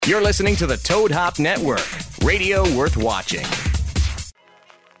You're listening to the Toad Hop Network, radio worth watching.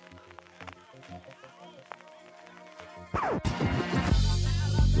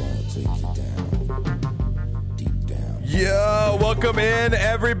 Yo, welcome in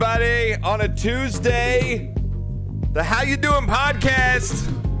everybody on a Tuesday. The How You Doing podcast.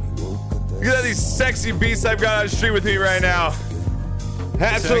 Look at these sexy beasts I've got on the street with me right now.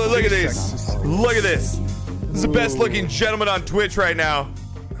 Absolutely, look at these. Look at this. This is the best looking gentleman on Twitch right now.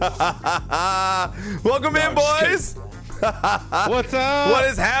 Welcome in, boys. What's up? What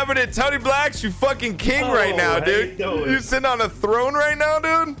is happening? Tony Black's you fucking king right now, dude. You sitting on a throne right now,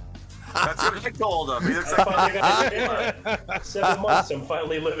 dude? That's what I told him. He looks like 7 months. I'm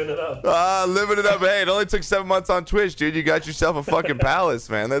finally living it up. Living it up. Hey, it only took 7 months on Twitch, dude. You got yourself a fucking palace,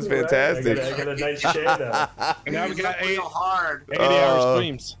 man. That's fantastic. I got a nice share now. And now we got real hard. 80-hour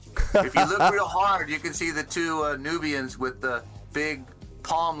streams. If you look real hard, you can see the two Nubians with the big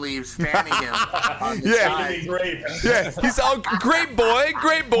palm leaves fanning him. Yeah. Great. Yeah, he's all great boy,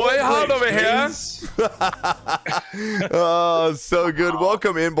 hold over here. Oh, so good.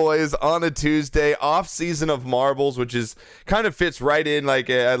 Welcome in, boys, on a Tuesday, off season of marbles, which is kind of fits right in.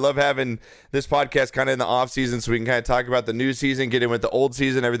 Like, I love having this podcast kind of in the off season, so we can kind of talk about the new season, get in with the old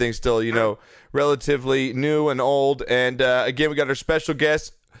season. Everything's still, relatively new and old. And again, we got our special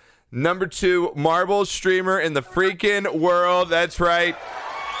guest, number 2 marbles streamer in the freaking world. That's right.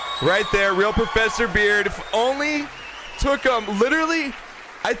 Right there, real Professor Beard. If only took him literally,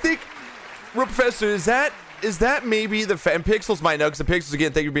 I think, real Professor, is that maybe the and Pixels might know, because the Pixels,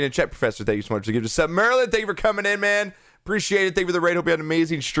 again, thank you for being in chat, Professor. Thank you so much for giving us up. Merlin, thank you for coming in, man. Appreciate it. Thank you for the raid. Hope you had an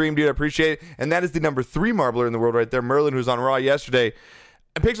amazing stream, dude. I appreciate it. And that is the number 3 marbler in the world right there, Merlin, who's on Raw yesterday.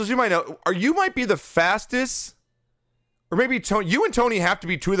 And Pixels, you might know, you might be the fastest. Or maybe Tony, you and Tony have to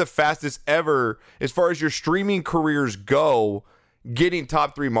be 2 of the fastest ever as far as your streaming careers go, getting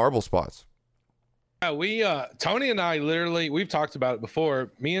top 3 marble spots. Yeah, we Tony and I we've talked about it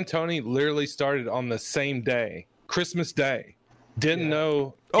before. Me and Tony literally started on the same day, Christmas Day. Didn't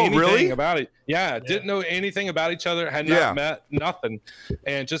know anything about it. Yeah, didn't know anything about each other. Had not met, nothing.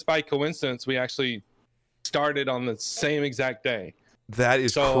 And just by coincidence, we actually started on the same exact day. That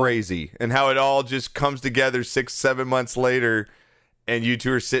is crazy. And how it all just comes together 6-7 months later, and you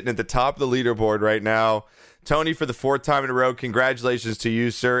two are sitting at the top of the leaderboard right now. Tony, for the 4th time in a row, congratulations to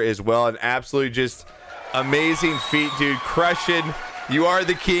you, sir, as well. An absolutely just amazing feat, dude. Crushing. You are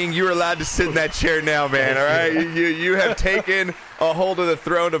the king. You are allowed to sit in that chair now, man, all right? You have taken a hold of the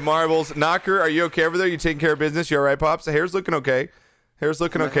throne of marbles. Knocker, are you okay over there? You taking care of business? You all right, Pops? The hair's looking okay. Hair's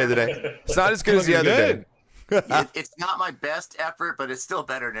looking okay today. It's not as good as the other day. It's not my best effort, but it's still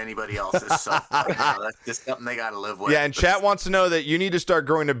better than anybody else's. So that's just something they got to live with. Yeah, and chat wants to know that you need to start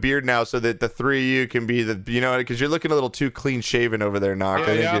growing a beard now so that the 3 of you can be because you're looking a little too clean shaven over there, Knock.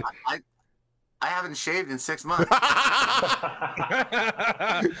 I haven't shaved in 6 months.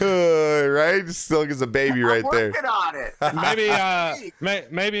 Right? Still as a baby right there. I'm working on it.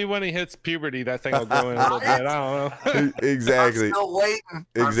 Maybe when he hits puberty, that thing will grow in a little bit. I don't know. Exactly. I'm still waiting.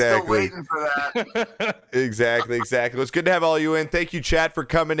 Exactly. I'm still waiting for that. Exactly. Well, it's good to have all you in. Thank you, chat, for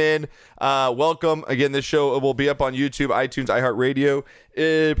coming in. Welcome. Again, this show will be up on YouTube, iTunes, iHeartRadio,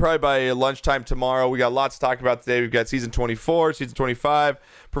 probably by lunchtime tomorrow. We got lots to talk about today. We've got season 24, season 25,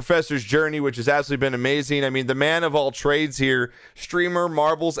 Professor's Journey, which has absolutely been amazing. I mean, the man of all trades here, streamer,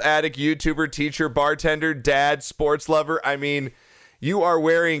 marbles addict, YouTuber, teacher, bartender, dad, sports lover. I mean, you are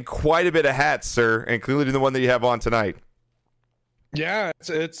wearing quite a bit of hats, sir, including the one that you have on tonight. Yeah,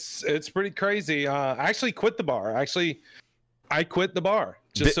 it's pretty crazy. I actually quit the bar. I quit the bar.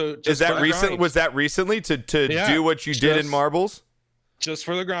 Is that recent? Was that recently to do what you did in marbles? Just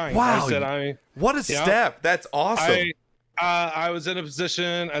for the grind. Wow. What a Yeah. step. That's awesome. I was in a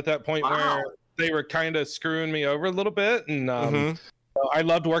position at that point where they were kind of screwing me over a little bit. And I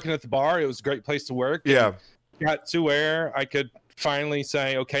loved working at the bar. It was a great place to work. Yeah. Got to where I could finally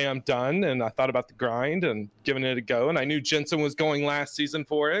say, okay, I'm done. And I thought about the grind and giving it a go. And I knew Jensen was going last season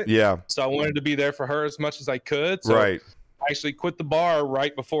for it. Yeah. So I wanted to be there for her as much as I could. So right. I actually quit the bar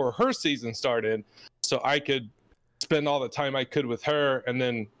right before her season started so I could spend all the time I could with her and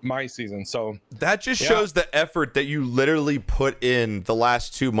then my season. So that just shows the effort that you literally put in the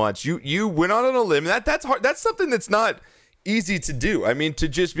last 2 months. You went on a limb. That's hard. That's something that's not easy to do. I mean, to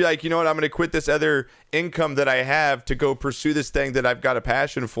just be like, you know what, I'm going to quit this other income that I have to go pursue this thing that I've got a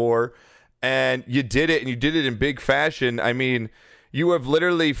passion for. And you did it, and you did it in big fashion. I mean, you have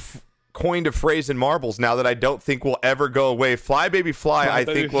literally coined a phrase in marbles now that I don't think will ever go away. Fly baby fly, I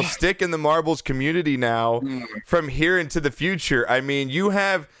think will stick in the marbles community now from here into the future. I mean, you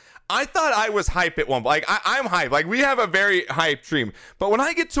have I thought I was hype at one point. Like, I'm hype. Like, we have a very hype stream. But when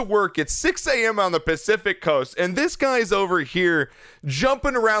I get to work, it's 6 a.m. on the Pacific Coast, and this guy's over here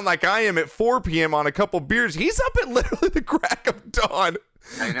jumping around like I am at 4 p.m. on a couple beers. He's up at literally the crack of dawn.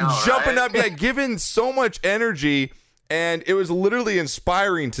 I know, jumping right? up, yeah, giving so much energy, and it was literally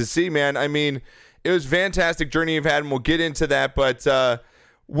inspiring to see, man. I mean, it was a fantastic journey you've had, and we'll get into that, but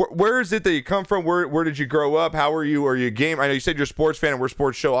where is it that you come from? Where did you grow up? How are you? Are you a game? I know you said you're a sports fan, and we're a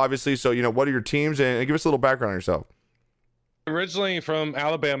sports show, obviously. So, what are your teams? And give us a little background on yourself. Originally from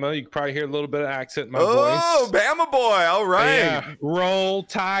Alabama. You can probably hear a little bit of accent in my voice. Oh, Bama boy. All right. Yeah. Roll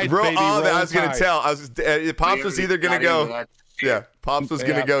Tide, baby. I Roll was going to Tide. tell. Pops was either going to go. Yeah, Pops was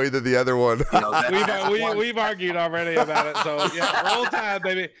going to go either the other one. We've argued already about it. So, yeah, Roll Tide,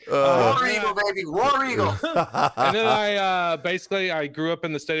 baby. War Eagle, baby. War Eagle. And then I grew up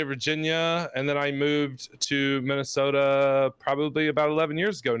in the state of Virginia, and then I moved to Minnesota probably about 11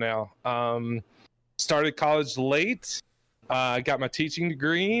 years ago now. Started college late. Got my teaching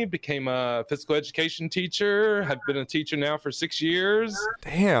degree, became a physical education teacher. Have been a teacher now for 6 years.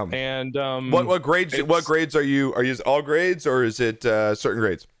 Damn. And what grades? What grades are you? Are you all grades, or is it certain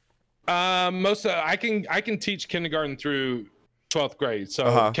grades? I can teach kindergarten through 12th grade,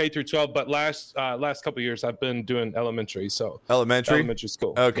 so K through 12. But last couple of years, I've been doing elementary. So elementary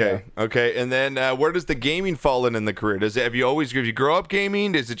school. Okay, yeah. Okay. And then where does the gaming fall in the career? Have you grow up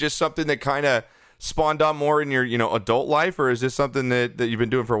gaming? Is it just something that kind of spawned on more in your adult life, or is this something that you've been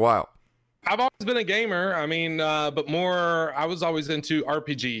doing for a while? I've always been a gamer. I mean, but more, I was always into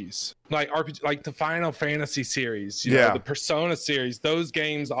RPGs, like the Final Fantasy series, you know, the Persona series. Those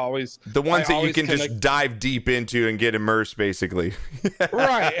games always the ones that you can just dive deep into and get immersed, basically.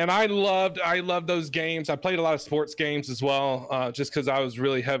 Right, and I loved those games. I played a lot of sports games as well, just because I was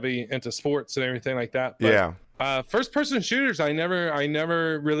really heavy into sports and everything like that. But, first person shooters, I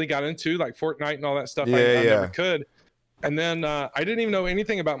never really got into, like Fortnite and all that stuff. I never could. And then I didn't even know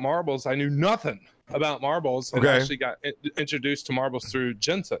anything about marbles. I knew nothing about marbles, and actually got introduced to marbles through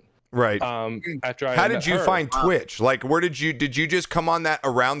Jensen. Right. After I How did you find Twitch? Like, where did you just come on that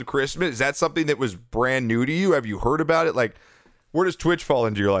around Christmas? Is that something that was brand new to you? Have you heard about it? Like, where does Twitch fall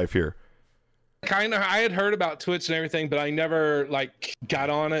into your life here? Kind of. I had heard about Twitch and everything, but I never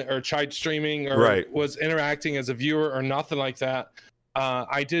got on it or tried streaming or was interacting as a viewer or nothing like that.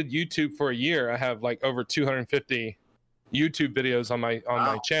 I did YouTube for a year. I have over 250 YouTube videos on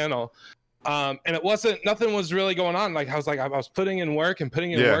my channel. And nothing was really going on. I was putting in work and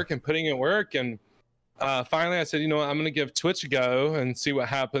putting in work and putting in work. And finally I said, I'm going to give Twitch a go and see what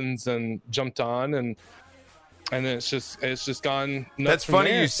happens, and jumped on, and then it's just gone nuts. That's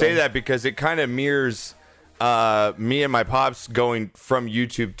funny you say that, because it kind of mirrors me and my pops going from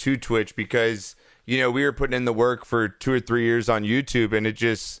YouTube to Twitch, because, we were putting in the work for 2 or 3 years on YouTube, and it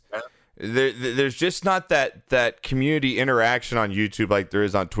just... There's just not that community interaction on YouTube like there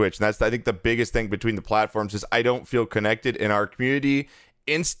is on Twitch. And that's, I think, the biggest thing between the platforms is I don't feel connected in our community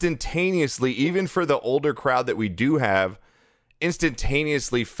instantaneously. Even for the older crowd that we do have,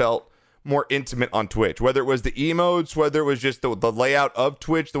 instantaneously felt more intimate on Twitch. Whether it was the emotes, whether it was just the layout of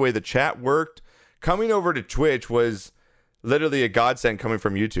Twitch, the way the chat worked. Coming over to Twitch was literally a godsend coming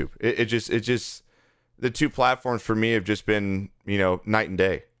from YouTube. It just the two platforms for me have just been, night and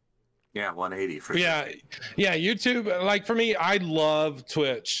day. Yeah, 180 for sure. Yeah, YouTube. For me, I love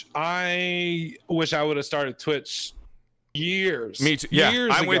Twitch. I wish I would have started Twitch years. Me too. Yeah,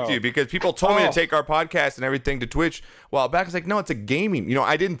 I'm with you, because people told me to take our podcast and everything to Twitch a while back. It's like, no, it's a gaming.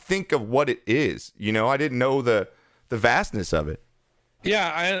 I didn't think of what it is. I didn't know the vastness of it.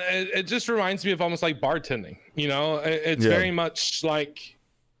 Yeah, it just reminds me of almost like bartending. It's very much like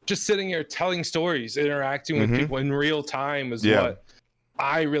just sitting here telling stories, interacting with people in real time is what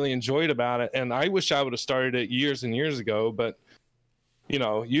I really enjoyed about it. And I wish I would have started it years and years ago. But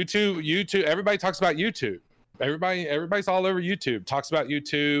YouTube, everybody talks about YouTube. Everybody's all over YouTube, talks about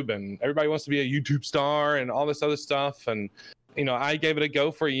YouTube, and everybody wants to be a YouTube star and all this other stuff. And I gave it a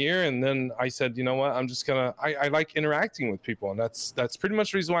go for a year, and then I said, you know what, I'm just gonna I like interacting with people, and that's pretty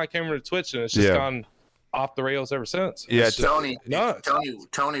much the reason why I came over to Twitch, and it's just gone off the rails ever since. Yeah,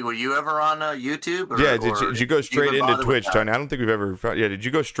 Tony, were you ever on YouTube? Did you go straight into Twitch, Tony? I don't think we've ever. Did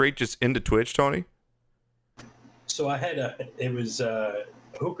you go straight just into Twitch, Tony? So I had it was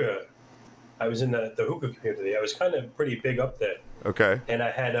hookah. I was in the hookah community. I was kind of pretty big up there. Okay. And I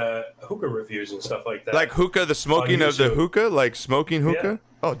had hookah reviews and stuff like that. Like hookah, the smoking of the hookah, like smoking hookah.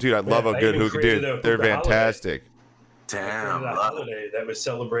 Yeah. Oh, dude, I love a good hookah, dude. They're fantastic. Damn. That holiday that was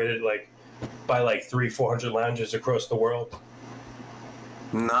celebrated by 300-400 lounges across the world.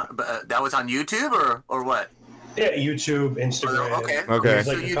 But that was on YouTube or what? Yeah, YouTube, Instagram. Okay. It's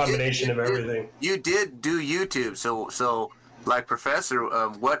like a combination of everything. You did do YouTube, so like Professor,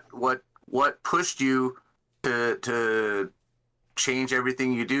 what pushed you to change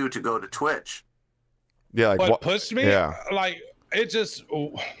everything you do to go to Twitch? Yeah, like what pushed me? Yeah, like it just,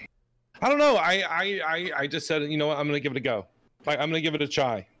 I don't know. I just said, you know what, I'm gonna give it a go. Like I'm gonna give it a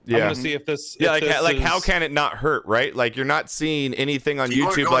try. Yeah. I'm gonna see if this. Yeah, if this how can it not hurt, right? Like you're not seeing anything on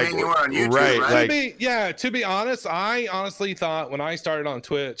YouTube, like on YouTube, right? To be honest, I honestly thought when I started on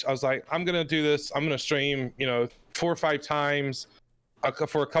Twitch, I was like, I'm gonna do this. I'm gonna stream, 4 or 5 times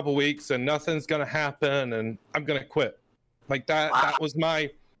for a couple weeks, and nothing's gonna happen, and I'm gonna quit. Like that. Wow.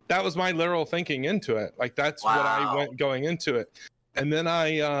 That was my literal thinking into it. Like that's what I went going into it, and then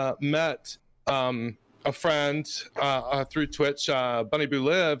I met a friend through Twitch, Bunny Boo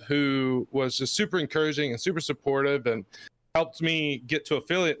Live, who was just super encouraging and super supportive and helped me get to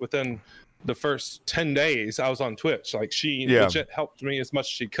affiliate within the first 10 days I was on Twitch. Like she legit helped me as much as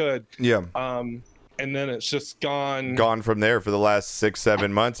she could. Yeah. And then it's just gone from there for the last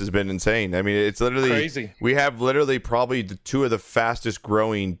 6-7 months has been insane. I mean, it's literally crazy. We have literally probably two of the fastest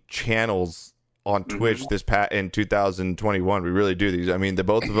growing channels on Twitch in 2021. We really do these. I mean, the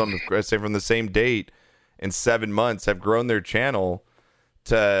both of them, say from the same date, in 7 months have grown their channel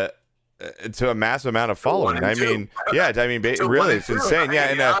to a massive amount of following. I mean, really, it's insane. Yeah,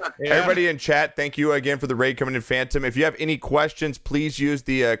 and everybody in chat, thank you again for the raid coming in, Phantom. If you have any questions, please use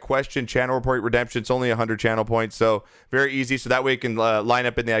the question channel report redemption. It's only 100 channel points, so very easy. So that way it can line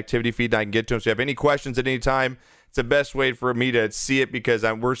up in the activity feed and I can get to them. So if you have any questions at any time, it's the best way for me to see it because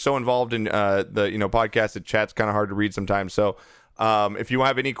we're so involved in the podcast that chat's kind of hard to read sometimes. So if you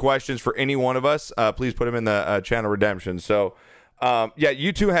have any questions for any one of us, please put them in the channel redemption. So,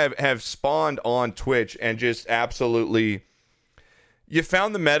 you two have spawned on Twitch and just absolutely, you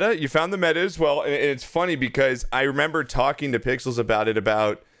found the meta as well. And it's funny because I remember talking to Pixels about it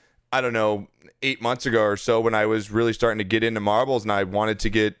I don't know, 8 months ago or so when I was really starting to get into marbles and I wanted to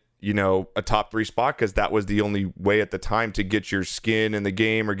get, a top 3 spot because that was the only way at the time to get your skin in the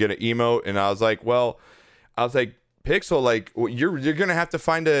game or get an emote. And I was like, Pixel, like you're gonna have to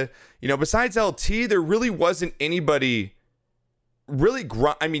find besides LT, there really wasn't anybody really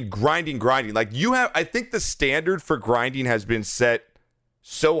grinding. Like you have, I think the standard for grinding has been set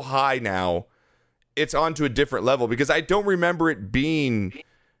so high now, it's onto a different level because I don't remember it being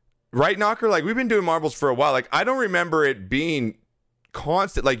right, Knocker. Like we've been doing marbles for a while. Like I don't remember it being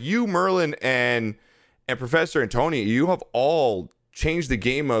constant. Like you, Merlin, and Professor and Tony, you have all changed the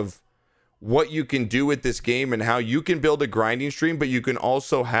game of what you can do with this game and how you can build a grinding stream, but you can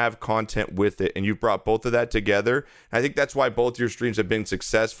also have content with it. And you brought both of that together. And I think that's why both your streams have been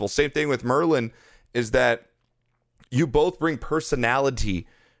successful. Same thing with Merlin is that you both bring personality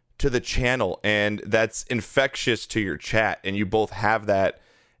to the channel and that's infectious to your chat. And you both have that.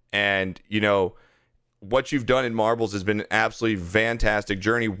 And, what you've done in marbles has been an absolutely fantastic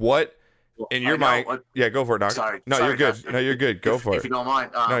journey. What, in your mind, go for it, Knock. Sorry, you're good. No, you're good. Go for it. If you don't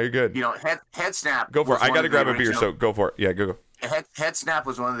mind. No, you're good. Head Snap. Go for it. I got to grab a beer, so go for it. Yeah, go. Head Snap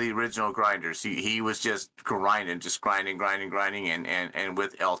was one of the original grinders. He was just grinding, and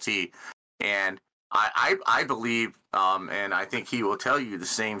with LT. And I believe, and I think he will tell you the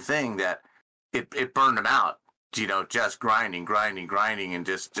same thing, that it burned him out. Just grinding, and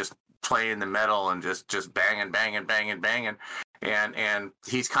just playing the metal and just banging. And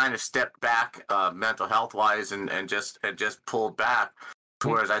he's kind of stepped back mental health wise and just pulled back.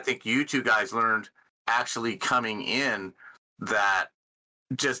 Whereas I think you two guys learned actually coming in that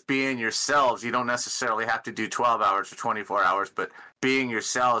just being yourselves, you don't necessarily have to do 12 hours or 24 hours, but being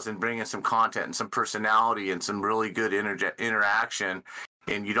yourselves and bringing some content and some personality and some really good interaction.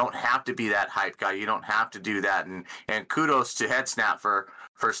 And you don't have to be that hype guy. You don't have to do that. And kudos to Head Snap for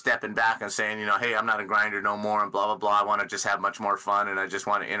stepping back and saying, hey, I'm not a grinder no more and blah, blah, blah. I want to just have much more fun and I just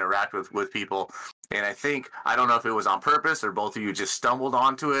want to interact with people. And I don't know if it was on purpose or both of you just stumbled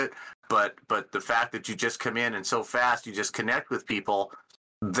onto it, but the fact that you just come in and so fast, you just connect with people,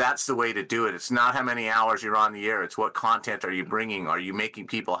 that's the way to do it. It's not how many hours you're on the air. It's what content are you bringing? Are you making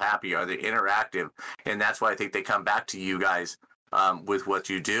people happy? Are they interactive? And that's why I think they come back to you guys with what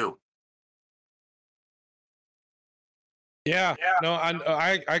you do. Yeah. No,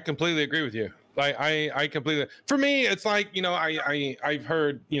 I completely agree with you. Like I completely, for me, it's like, I've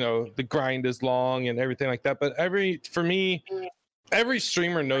heard, the grind is long and everything like that. But for me, every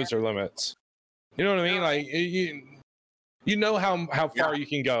streamer knows their limits. You know what I mean? Like you know how far you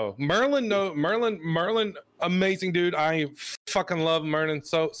can go. Merlin, amazing dude. I fucking love Merlin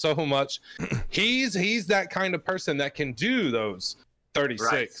so much. He's that kind of person that can do those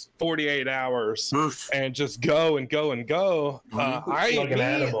 36, 48 hours Oof. and just go and go and go. Like an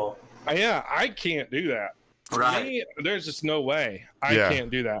animal. I can't do that. Right. Me, there's just no way I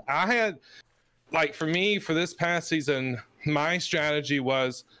can't do that. I had, like, for me, for this past season, my strategy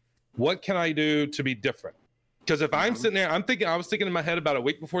was, what can I do to be different? Because if I'm sitting there, I was thinking in my head about a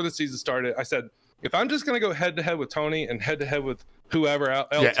week before the season started. I said, if I'm just going to go head to head with Tony and head to head with whoever,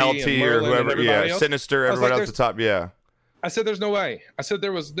 LT and or whoever, else, Sinister, everyone else at the top, I said, there's no way. I said,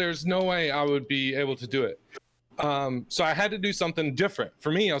 there's no way I would be able to do it. So I had to do something different.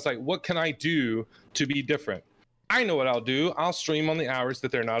 For me, I was like, what can I do to be different? I know what I'll do. I'll stream on the hours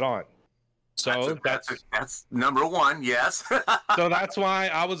that they're not on. So that's number one. Yes. So that's why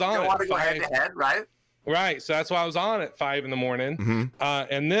I was on. You don't want to go head to head, right? Right. So that's why I was on at 5 a.m.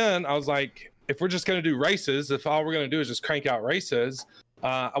 And then I was like, if we're just going to do races, if all we're going to do is just crank out races,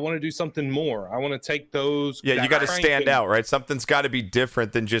 I want to do something more. I want to take those. Yeah, you got to stand out, right? Something's got to be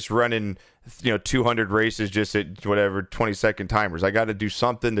different than just running, 200 races just at 20-second timers. I got to do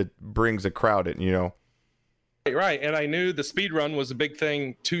something that brings a crowd in, Right. And I knew the speed run was a big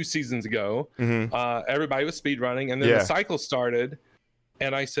thing 2 seasons ago. Everybody was speed running, and then the cycle started.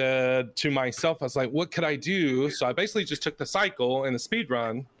 And I said to myself, I was like, what could I do? So I basically just took the cycle and the speed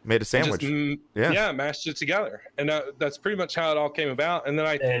run. Made a sandwich. Mashed it together. And that's pretty much how it all came about. And then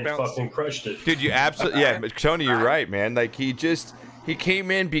I fucking crushed it. Dude, you absolutely, Tony, you're right, man. Like, he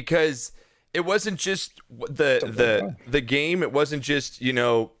came in because it wasn't just the game. It wasn't just,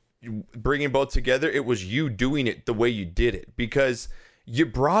 bringing both together. It was you doing it the way you did it, because you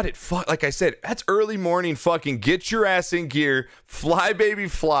brought it. Like I said, that's early morning. Fucking get your ass in gear. Fly, baby,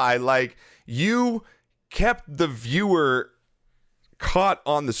 fly. Like, you kept the viewer caught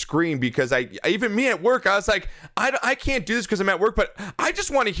on the screen, because even me at work, I was like, I can't do this because I'm at work, but I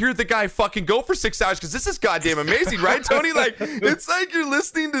just want to hear the guy fucking go for 6 hours because this is goddamn amazing, right, Tony? Like, it's like you're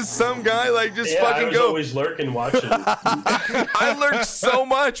listening to some guy like just fucking I was go. Always lurking watching. I lurked so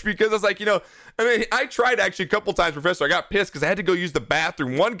much because I was like, I tried actually a couple times, Professor. I got pissed because I had to go use the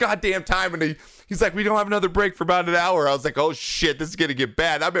bathroom one goddamn time, and he's like, we don't have another break for about an hour. I was like, oh shit, this is gonna get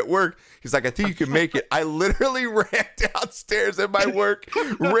bad. I'm at work. He's like, I think you can make it. I literally ran downstairs at my work,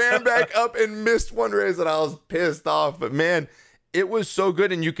 ran back up, and missed one race, and I was pissed off. But man, it was so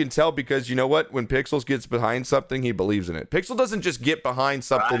good, and you can tell because you know what? When Pixels gets behind something, he believes in it. Pixel doesn't just get behind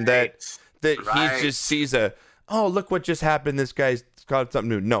something that he just sees oh, look what just happened. This guy's got something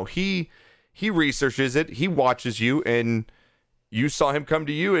new. No, he researches it. He watches you, and you saw him come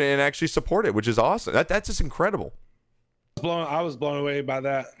to you and actually support it, which is awesome. That's just incredible. I was blown away by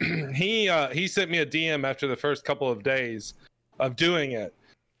that. He sent me a DM after the first couple of days of doing it,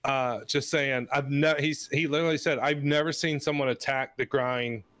 just saying he literally said, I've never seen someone attack the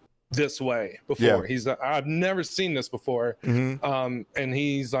grind this way before. I've never seen this before. And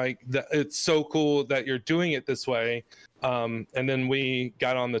he's like, it's so cool that you're doing it this way. And then we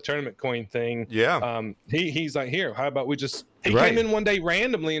got on the tournament coin thing. He's like, here, how about we just came in one day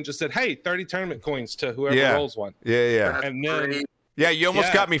randomly and just said, hey, 30 tournament coins to whoever rolls one. And then you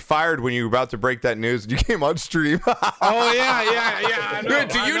almost got me fired when you were about to break that news and you came on stream. I know.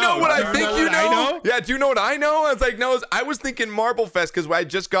 Do you know what I think you know? Yeah, do you know what I know? I was like, no, I was thinking Marble Fest because I had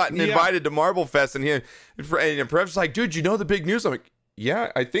just gotten invited to Marble Fest, and Prev's like, dude, you know the big news? I'm like,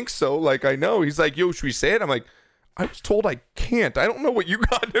 yeah, I think so. Like, I know. He's like, yo, should we say it? I'm like, I was told I can't. I don't know what you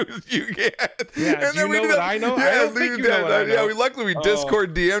got news you can't. Yeah, and then we know what I know? I don't think you know what I know. Luckily we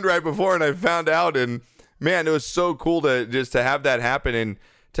Discord DM'd right before, and I found out, and man, it was so cool to have that happen, and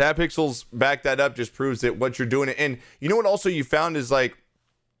to have Pixels back that up just proves that what you're doing. And you know what also you found is, like,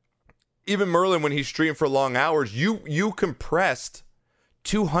 even Merlin, when he streamed for long hours, you compressed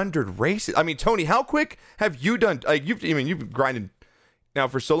 200 races. I mean, Tony, how quick have you done? Like, you've been grinding now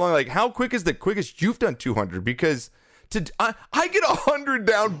for so long. Like, how quick is the quickest you've done 200? Because I get 100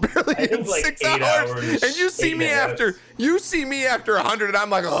 down barely in like 6 hours, and you see me after 100, and I'm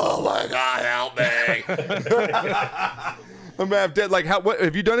like, oh my god, help me! I'm half dead. Like, what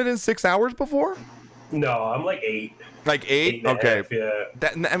have you done it in 6 hours before? No, I'm like 8. Like 8? Okay. Half, yeah.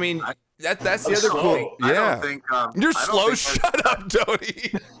 That's the other cool. I don't think, you're slow. Shut up,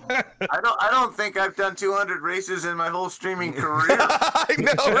 Tony. I don't think I've done 200 races in my whole streaming career. I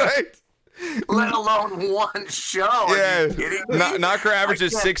know, right? Let alone one show. Yeah, are you kidding me? Knocker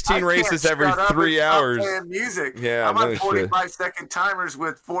averages 16 races every 3 hours. Playing music. Yeah, I'm on 45-second timers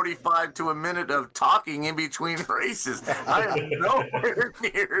with 45 to a minute of talking in between races. I am nowhere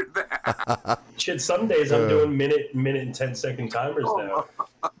near that. Shit, some days I'm doing minute and 10-second timers now.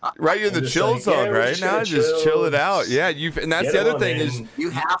 Right, you're in the chill zone right now. Just chill it out. Yeah, and that's the other thing is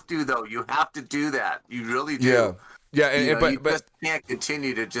you have to though. You have to do that. You really do. Yeah. Yeah, you just can't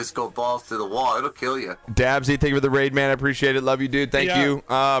continue to just go balls to the wall. It'll kill you. Dabsy, thank you for the raid, man. I appreciate it. Love you, dude. Thank you.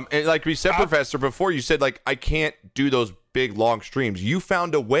 And like we said, Professor, before, you said, like, I can't do those big, long streams. You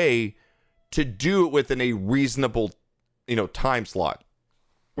found a way to do it within a reasonable, time slot.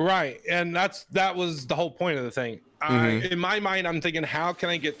 Right. And that was the whole point of the thing. In my mind, I'm thinking, how can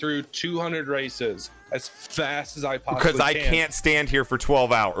I get through 200 races as fast as I possibly can? Because I can't stand here for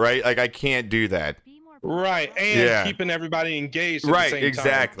 12 hours, right? Like, I can't do that. Right, and keeping everybody engaged at the same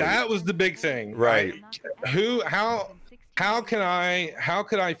exactly. time. That was the big thing. Right. How could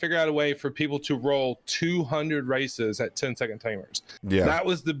I figure out a way for people to roll 200 races at 10-second timers? Yeah. That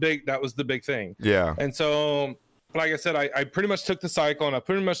was the big thing. Yeah. And so, like I said, I pretty much took the cycle and I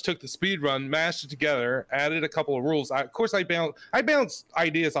pretty much took the speed run, mashed it together, added a couple of rules. I bounce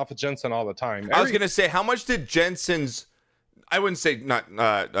ideas off of Jensen all the time. I was going to say, how much did Jensen's, I wouldn't say not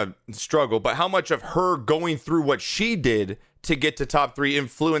struggle, but how much of her going through what she did to get to top 3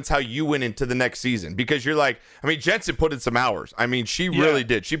 influence how you went into the next season? Because you're like, Jensen put in some hours. She really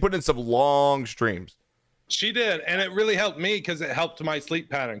did. She put in some long streams. She did, and it really helped me because it helped my sleep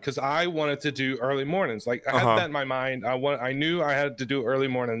pattern, because I wanted to do early mornings. Like, I had that in my mind. I knew I had to do early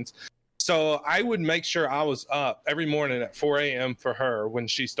mornings. So I would make sure I was up every morning at 4 a.m. for her when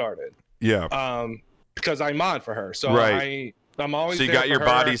she started. Yeah. Because I mod for her. So I'm always so you there got for your her.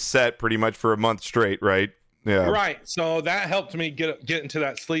 body set pretty much for a month straight, right? Yeah. Right. So that helped me get into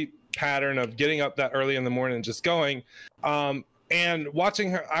that sleep pattern of getting up that early in the morning and just going. And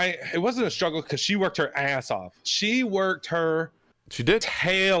watching her, it wasn't a struggle because she worked her ass off. She worked her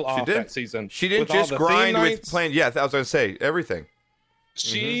tail off that season. She didn't just grind with playing. Yeah, I was going to say everything.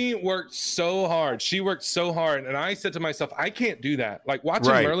 She worked so hard. And I said to myself, I can't do that. Like,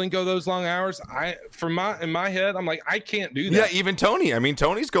 watching Merlin go those long hours, in my head, I'm like, I can't do that. Yeah, even Tony.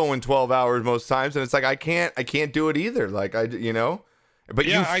 Tony's going 12 hours most times, and it's like, I can't do it either. Like, But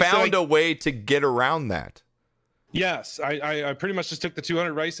you found a way to get around that. Yes, I pretty much just took the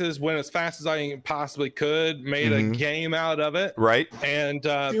 200 races, went as fast as I possibly could, made a game out of it. Right. And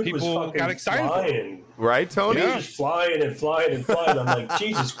people got excited. Right, Tony? He was just flying and flying and flying. I'm like,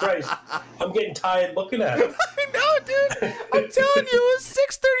 Jesus Christ, I'm getting tired looking at him. I know, dude. I'm telling you, it was 6:30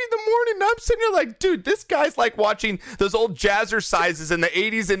 in the morning, and I'm sitting here like, dude, this guy's like watching those old jazzercises in the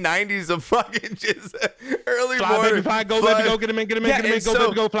 80s and 90s of fucking just early fly, morning. Baby, fly, go, baby, go, get him in, go, baby,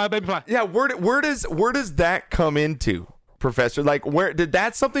 go, fly, baby, fly. Yeah, where does that come into, Professor? Like, where did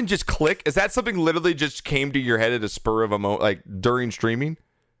that something just click? Is that something literally just came to your head at a spur of a moment, like during streaming?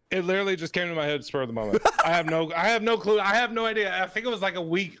 It literally just came to my head spur of the moment. I have no clue. I have no idea. I think it was like a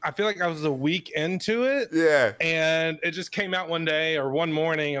week. I feel like I was a week into it. Yeah. And it just came out one day or one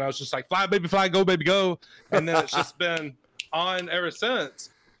morning, and I was just like, fly, baby, fly, go, baby, go. And then it's just been on ever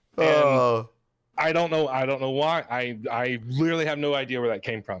since. And I don't know why. I literally have no idea where that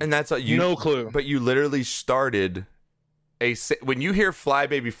came from. And that's no clue. But you literally started when you hear "Fly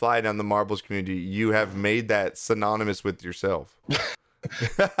Baby Fly" down the Marbles community, you have made that synonymous with yourself.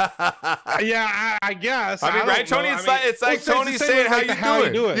 Yeah, I guess. Right, Tony? It's like Tony saying how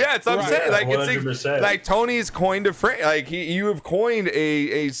you do it. Yeah, it's what I'm saying. Like 100%. Like Tony's coined a phrase. Like you have coined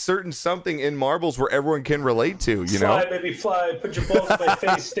a certain something in Marbles where everyone can relate to. Fly, baby, fly. Put your balls in my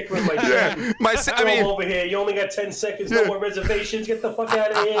face. Stick with my chin. Come over here. You only got 10 seconds. No more reservations. Get the fuck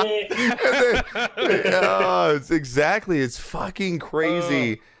out of here. It's fucking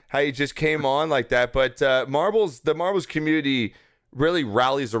crazy how you just came on like that. But the Marbles community really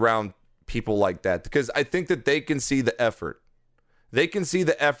rallies around people like that, because I think that they can see the effort. They can see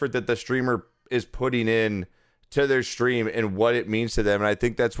the effort that the streamer is putting in to their stream and what it means to them. And I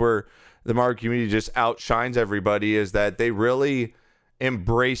think that's where the Marble community just outshines everybody, is that they really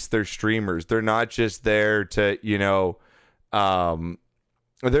embrace their streamers. They're not just there to,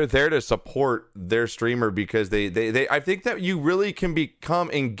 they're there to support their streamer, because they I think that you really can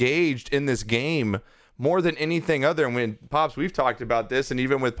become engaged in this game more than anything other. And when Pops, we've talked about this, and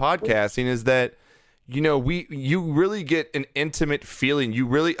even with podcasting, is that, you really get an intimate feeling. You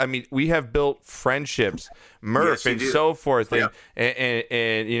really, we have built friendships, Murph, and so forth, and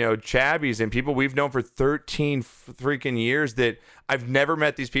Chabbies, and people we've known for 13 freaking years that I've never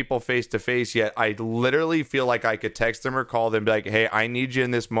met these people face to face yet. I literally feel like I could text them or call them and be like, hey, I need you in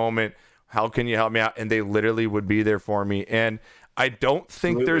this moment. How can you help me out? And they literally would be there for me. And I don't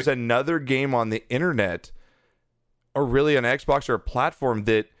think there's another game on the internet, or really an Xbox or a platform,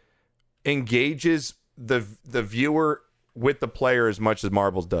 that engages the viewer with the player as much as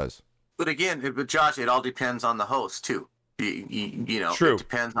Marbles does. But again, Josh, it all depends on the host too. True. It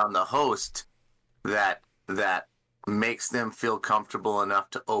depends on the host that makes them feel comfortable enough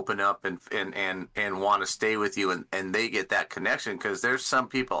to open up and want to stay with you, and they get that connection, because there's some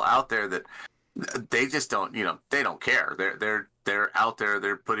people out there that they just don't, they don't care. They're out there,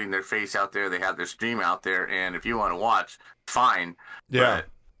 they're putting their face out there, they have their stream out there, and if you want to watch, fine. Yeah.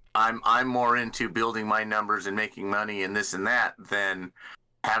 But I'm more into building my numbers and making money and this and that than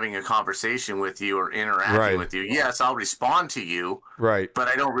having a conversation with you or interacting with you. Yes, I'll respond to you, right, but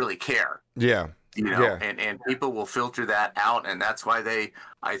I don't really care. Yeah. And people will filter that out, and that's why they,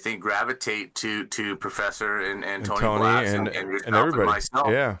 I think, gravitate to Professor and Tony Glass and yourself and everybody. And myself.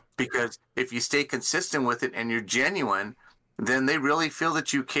 Yeah. Because if you stay consistent with it and you're genuine, then they really feel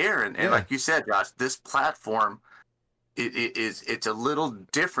that you care. And like you said, Josh, this platform, it's a little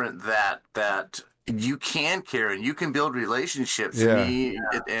different that you can care and you can build relationships.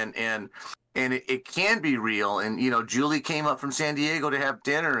 And it can be real. And, Julie came up from San Diego to have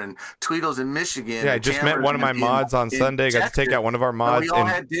dinner, and Tweedle's in Michigan. Yeah, I just met one of my mods on Sunday. Got to take out one of our mods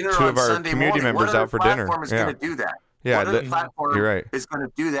and two of our community members out for dinner. What other platform is going to do that? Yeah, what other platform you're right. is going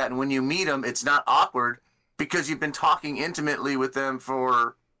to do that? And when you meet them, it's not awkward because you've been talking intimately with them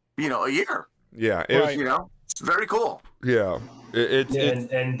for, a year. Yeah. It's very cool. Yeah.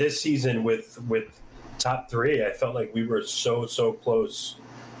 And this season with top 3, I felt like we were so close.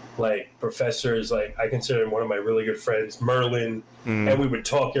 Like Professor's, like I consider him one of my really good friends, Merlin, and we would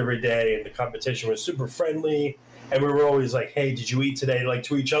talk every day, and the competition was super friendly, and we were always like, "Hey, did you eat today?" Like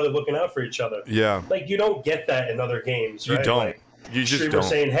to each other, looking out for each other. Yeah, like you don't get that in other games, right? You don't. Like, you just don't.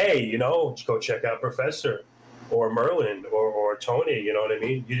 Saying, "Hey, go check out Professor, or Merlin, or Tony." You know what I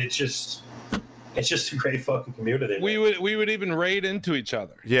mean? It's just a great fucking community. We would even raid into each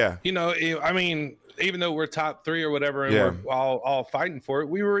other. Yeah, I mean, even though we're top 3 or whatever, and we're all fighting for it,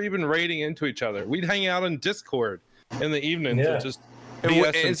 we were even raiding into each other. We'd hang out in Discord in the evening to just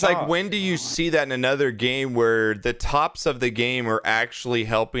BS. It's like, when do you see that in another game where the tops of the game are actually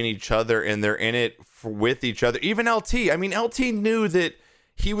helping each other and they're in it with each other? Even LT. I mean, LT knew that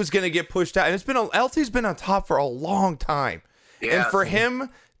he was going to get pushed out, and LT's been on top for a long time, and for him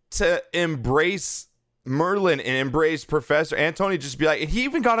to embrace Merlin and embrace Professor Antony, just be like, and he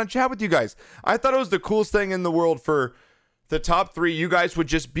even got on chat with you guys. I thought it was the coolest thing in the world for the top 3. You guys would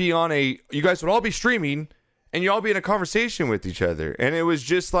just be you guys would all be streaming and you all be in a conversation with each other. And it was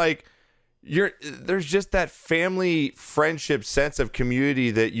just like, there's just that family friendship sense of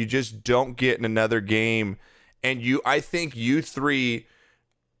community that you just don't get in another game. And I think you 3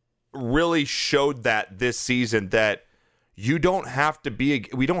 really showed that this season, that we don't have to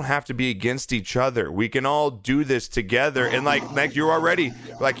be against each other. We can all do this together. And like you're already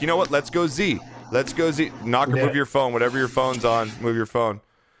like, you know what? Let's go Z. Knocker, move your phone. Whatever your phone's on, move your phone.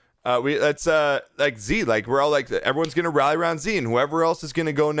 Let's like Z. Like we're all like, everyone's gonna rally around Z, and whoever else is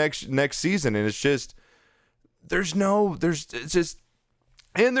gonna go next season. And it's just I'm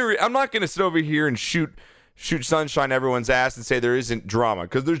not gonna sit over here and shoot sunshine everyone's ass and say there isn't drama,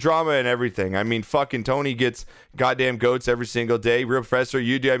 because there's drama in everything. I mean, fucking Tony gets goddamn goats every single day. Real Professor,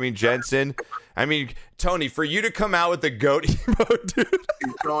 you do. I mean, Jensen. I mean, Tony, for you to come out with the goat emote, dude.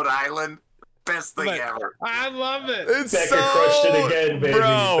 Goat Island. Best thing ever. I love it. It's Becca crushed it again, baby.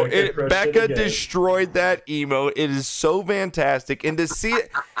 Bro, Becca destroyed that emote. It is so fantastic. And to see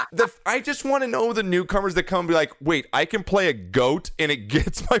it, I just want to know the newcomers that come and be like, wait, I can play a goat and it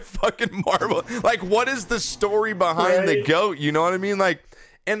gets my fucking marble. Like, what is the story behind the goat? You know what I mean? Like,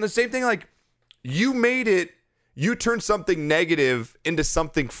 and the same thing, like, you turned something negative into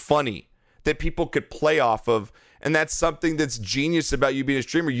something funny that people could play off of. And that's something that's genius about you being a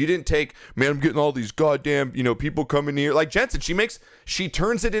streamer. You didn't take, man, I'm getting all these goddamn, people coming here. Like Jensen, she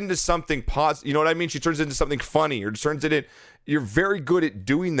turns it into something positive. You know what I mean? She turns it into something funny, or turns it in. You're very good at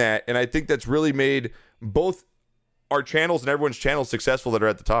doing that. And I think that's really made both our channels and everyone's channels successful that are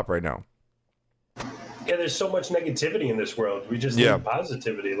at the top right now. Yeah, there's so much negativity in this world. We just need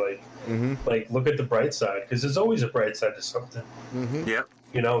positivity. Like look at the bright side, because there's always a bright side to something. Mm-hmm. Yep.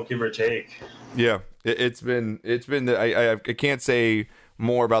 Give or take. Yeah, it's been. I can't say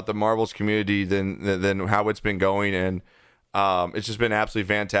more about the Marbles community than how it's been going, and it's just been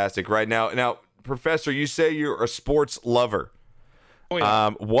absolutely fantastic right now. Now, Professor, you say you're a sports lover. Oh,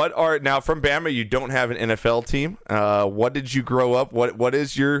 yeah. Now from Bama? You don't have an NFL team. What did you grow up? What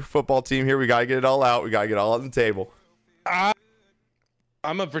is your football team here? We gotta get it all out. We gotta get it all on the table.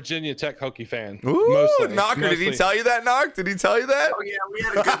 I'm a Virginia Tech Hokie fan. Ooh, Knocker, did he tell you that, Knock? Did he tell you that? Oh, yeah, we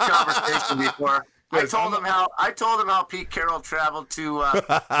had a good conversation before. I told him how Pete Carroll traveled to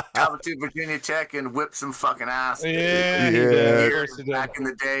Virginia Tech and whipped some fucking ass. Back in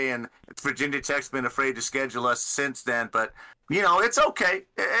the day, and Virginia Tech's been afraid to schedule us since then. But it's okay.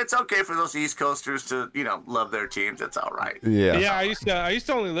 It's okay for those East Coasters to love their teams. It's all right. Yeah. I used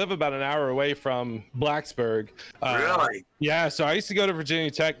to only live about an hour away from Blacksburg. Really? Yeah. So I used to go to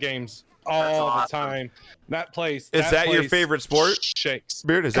Virginia Tech games all the time. That place. Is that your favorite sport? Shakes.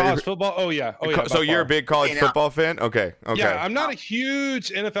 Beard, is college football? Oh yeah. So you're a big college football fan? Okay. Yeah, I'm not a huge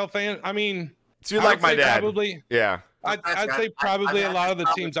NFL fan. I mean, so you're like my dad. Probably. Yeah. I'd say probably a lot of the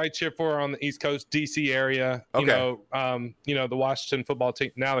teams I cheer for are on the East Coast, DC area. Okay. The Washington football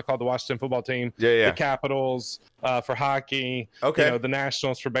team. Now they're called the Washington football team. Yeah. The Capitals for hockey. Okay. The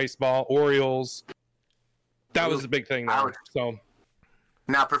Nationals for baseball. Orioles. That was the big thing there. So.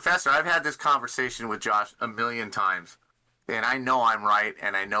 Now, Professor, I've had this conversation with Josh a million times, and I know I'm right,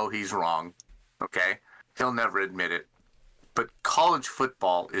 and I know he's wrong. Okay, he'll never admit it. But college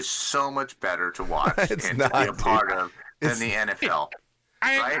football is so much better to watch and to be a part of than the NFL.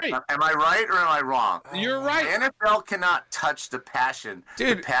 Right? Am I right or am I wrong? You're right. The NFL cannot touch the passion,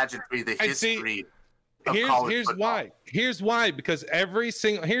 the pageantry, the history. Here's why. Here's why. Because every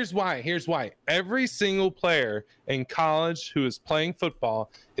single player in college who is playing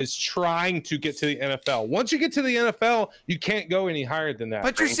football is trying to get to the NFL. Once you get to the NFL, you can't go any higher than that.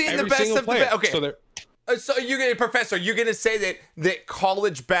 But you're seeing the best of the best. Okay. So you're going to say that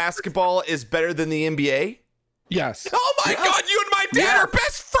college basketball is better than the NBA? Yes. Oh my God, you and my dad are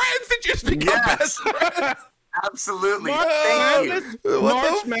best friends that just become best friends. Absolutely.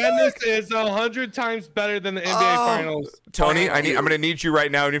 March Madness is 100 times better than the NBA Finals. Tony, I'm going to need you right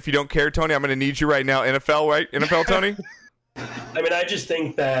now, and if you don't care, Tony, I'm going to need you right now. NFL, right? NFL, Tony? I mean, I just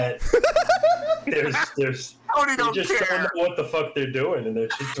think that there's Tony don't just care. don't know what the fuck they're doing, and they're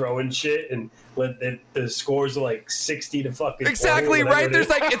just throwing shit, and the scores are like 60 to fucking 20, exactly right. There's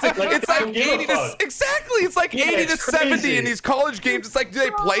it's like 80 to exactly. It's like 80 to 70 in these college games. It's like, do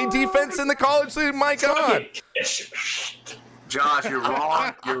they play defense in the college league? My God. Josh, you're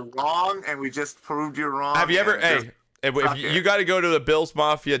wrong. You're wrong, and we just proved you're wrong. Have you ever? If you got to go to the Bills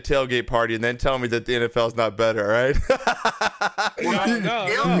Mafia tailgate party and then tell me that the NFL is not better, right?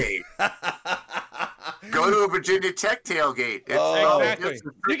 No. Go to a Virginia Tech tailgate. Exactly.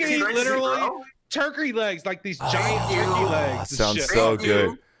 You can eat literally turkey legs, like these giant turkey legs. That sounds so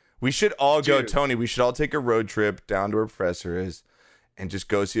good. We should all go, Tony. We should all take a road trip down to where Professor is and just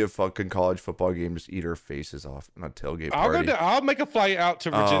go see a fucking college football game. Just eat our faces off on a tailgate party. I'll make a flight out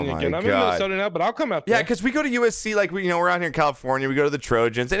to Virginia again. I'm in Minnesota now, but I'll come out there. Yeah, because we go to USC. Like we're out here in California. We go to the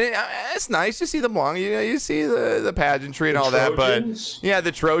Trojans, and it's nice to see them long. You see the pageantry and all Trojans? that. But yeah,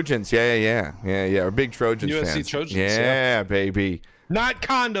 the Trojans. Yeah. We're big Trojans USC fans. Trojans. Yeah, baby. Not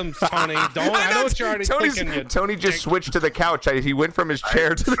condoms, Tony. I know what you're already thinking. Tony just switched to the couch. He went from his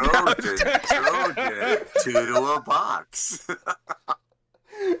chair to the couch. To a box.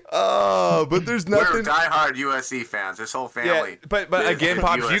 Oh, but there's nothing. We're diehard USC fans. This whole family. Yeah, but again,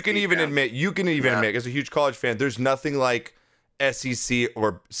 Pops, you can even admit, as a huge college fan, there's nothing like SEC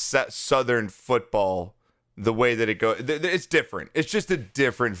or Southern football. The way that it goes, it's different. It's just a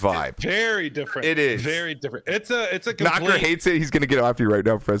different vibe. Very different. It is very different. It's a complete... Knocker hates it. He's gonna get off you right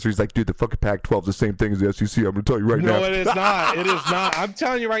now, Professor. He's like, dude, the fucking Pac-12 is the same thing as the SEC. I'm gonna tell you right now. No, it is not. It is not. I'm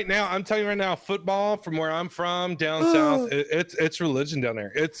telling you right now. Football, from where I'm from, down south, it's religion down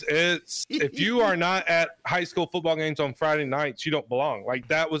there. It's. If you are not at high school football games on Friday nights, you don't belong. Like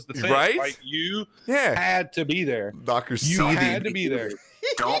that was the thing. Right? Like you had to be there. Knocker's you had to be there.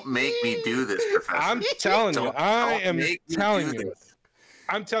 Don't make me do this, Professor. I'm telling you.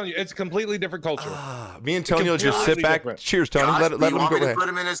 I'm telling you, it's a completely different culture. Me and Tony will just sit back. Different. Cheers, Tony. Josh, let him go ahead. Do you want me to put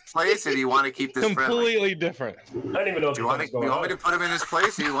him in his place, or do you want to keep this completely friendly? different? I don't even know if do you want me to put him in his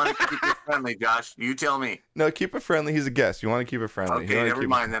place, or do you want to keep it friendly, Josh? You tell me. No, keep it friendly. He's a guest. You want to keep it friendly. Okay, never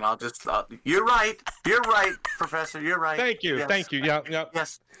mind. Then I'll just. You're right. You're right, Professor. You're right. Thank you. Yes. Thank you. Yeah.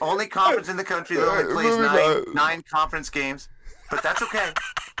 Yes. Only conference in the country that only plays nine conference games, but that's okay.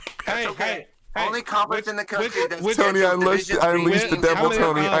 That's okay. Only conference in the country that's Tony, I unleashed the devil,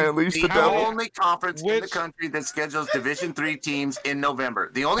 Tony. I unleashed the devil. The only conference in the country that schedules Division III teams in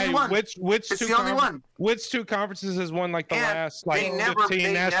November. The only one. It's the only one. Which two conferences has won like the last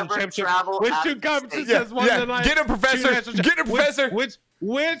 15 national championships? Which two conferences has won the last? Get him, Professor. Get him, Professor. Which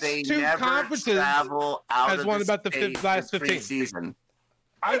two conferences has won about the last 15 season?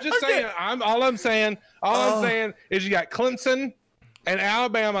 I'm just saying. All I'm saying is you got Clemson and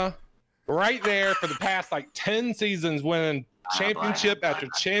Alabama right there for the past like 10 seasons winning championship after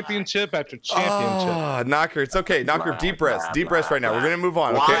championship after championship. Oh, Knocker, it's okay. Knocker, deep breaths. Deep breaths right now. We're gonna move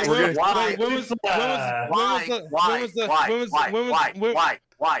on. Okay, we're gonna. Why? When was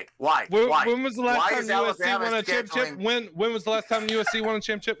the last time USC won a championship? When was the last time USC won a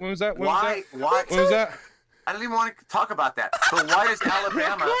championship? When was that? When was that? I don't even want to talk about that. But why does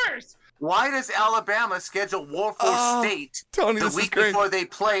Alabama? Of course. Why does Alabama schedule Warforce State Tony, the week before they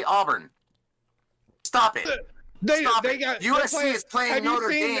play Auburn? Stop it. Stop it. USC is playing Notre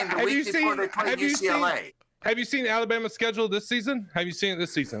Dame the week before they play UCLA. Have you seen Alabama's schedule this season? Have you seen it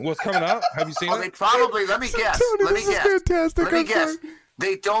this season? What's coming up? Have you seen it? They probably. Let me guess. Tony, this is fantastic. Let me guess.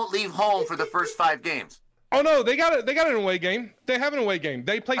 They don't leave home for the first 5 games. Oh no, they got it. They got an away game. They have an away game.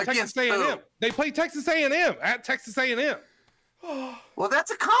 They play Against Texas A&M. who? They play Texas A&M at Texas A&M. Well,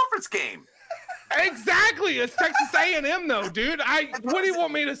 that's a conference game. Exactly. It's Texas A&M though, dude. What do you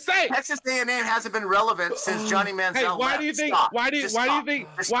want me to say? Texas A&M hasn't been relevant since Johnny Manziel Hey, why left. do you think? Stop. Why do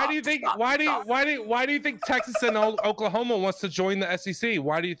you think Texas and Oklahoma wants to join the SEC?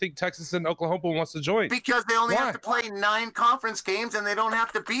 Why do you think Texas and Oklahoma wants to join? Because they only Why? have to play 9 conference games and they don't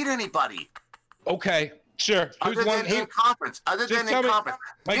have to beat anybody. Okay, sure. Other than in conference. Give me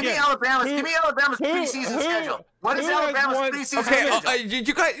Alabama's preseason schedule. What is Alabama's preseason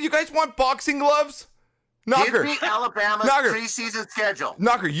schedule? You guys want boxing gloves? Knocker. Give me Alabama's preseason schedule.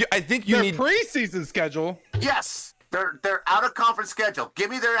 Knocker, I think you need preseason schedule. Yes. Their out of conference schedule. Give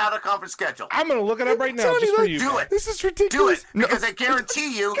me their out of conference schedule. I'm gonna look it up right now. Tony, just for you. Do it. This is ridiculous. Do it. Because I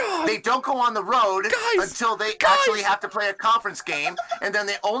guarantee you they don't go on the road until they actually have to play a conference game, and then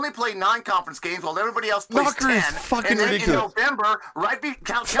they only play 9 conference games while everybody else plays Knocker 10. is fucking and then ridiculous. in November,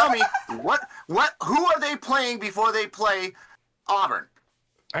 tell me who are they playing before they play Auburn?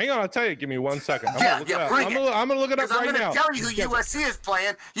 Hang on, I'll tell you. Give me 1 second. I'm gonna look it up right now. I'm going to tell you who USC is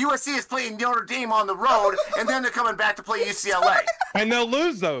playing. USC is playing Notre Dame on the road, and then they're coming back to play UCLA. And they'll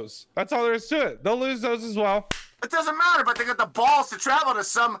lose those. That's all there is to it. They'll lose those as well. It doesn't matter, but they got the balls to travel to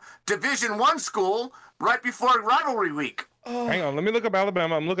some Division I school right before rivalry week. Hang on, let me look up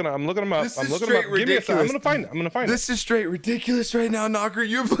Alabama. I'm looking them up. This I'm is looking them straight up. Give me a second. I'm ridiculous. gonna find it. This is straight ridiculous right now, Knocker.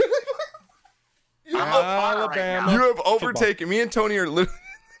 You Alabama. have overtaken me and Tony are literally.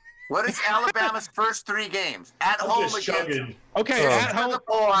 What is Alabama's first 3 games? At home against Okay, at home.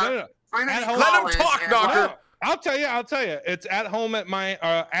 No. Trinity At home. Let him College talk, and- Knocker. No, I'll tell you. It's at home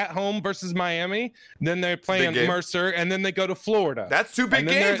at home versus Miami. Then they're playing game. Mercer, and then they go to Florida. That's 2 big And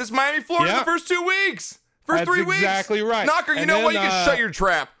then games. they're- It's Miami, Florida Yeah. the first 2 weeks. First That's 3 weeks. exactly right. Knocker, you And know then, what? You can shut your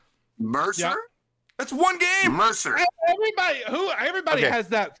trap. Mercer? Yeah. That's 1 game. Mercer. Everybody Okay. has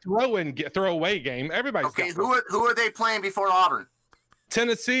that throwaway game. Everybody's Okay, got who are they playing before Auburn?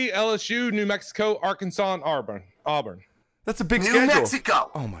 Tennessee, LSU, New Mexico, Arkansas, and Auburn. That's a big New schedule.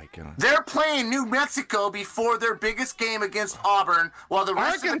 Mexico. Oh my god. They're playing New Mexico before their biggest game against Auburn, while the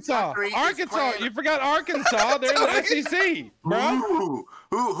rest of the Arkansas. country is Arkansas. playing... You forgot Arkansas. They're in the SEC, bro. Ooh.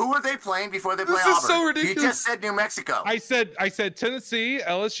 Who are they playing before they play This is Auburn? so ridiculous. You just said New Mexico. I said Tennessee,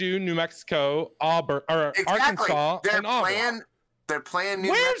 LSU, New Mexico, Auburn, or Exactly. Arkansas, and Auburn. They're playing New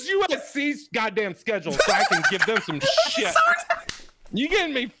Where's USC's goddamn schedule so I can give them some shit? You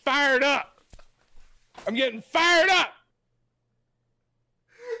getting me fired up? I'm getting fired up.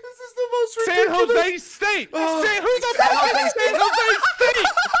 This is the most San ridiculous. Jose State. Oh. Who the fuck is San Jose State?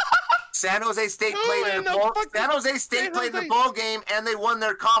 San Jose State Who played in in the the bowl. fuck- San Jose State San played the Jose- bowl game and they won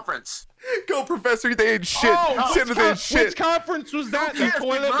their conference. Go, Professor. They ain't shit. Oh, San Jose ain't shit. which conference was that? The cares? Did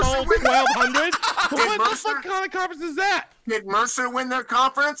Toilet Mercer Bowl win? 1200? What the Mercer- fuck kind of conference is that? Did Mercer win their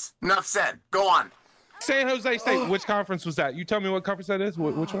conference? Enough said. Go on. San Jose State. Which conference was that? You tell me what conference that is.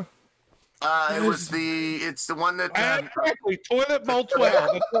 Which one? It's the one that Exactly. Toilet Bowl 12.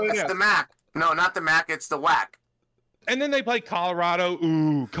 That's what it it's is. the MAC. No, not the MAC. It's the WAC. And then they play Colorado.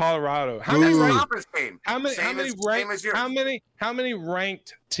 Ooh, Colorado. How many That's the ranked? conference game. How many Same as ranked? yours. How many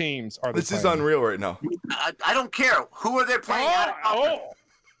ranked teams are they This is playing? unreal right now. I don't care. Who are they playing? out of conference?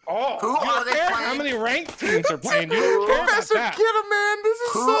 Who Who you are don't they care playing? how many ranked teams are playing? You don't care about Professor, that. get him, man. This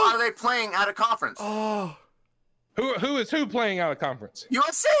is Who so. are they playing out of conference? Oh. Who is playing out of conference?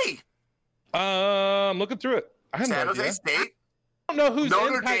 USC. I'm looking through it. I have San no Jose idea. State. I don't know who's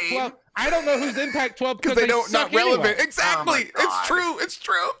Notre in Pac-12. Dame. I don't know who's in Pac-12 Because they don't suck not relevant. anyway. Exactly. Oh my It's God. true. It's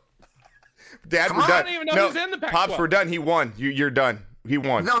true. Dad, Come we're on, done. I don't even know who's in the Pac-12. Pops, we're done. He won. You're done. He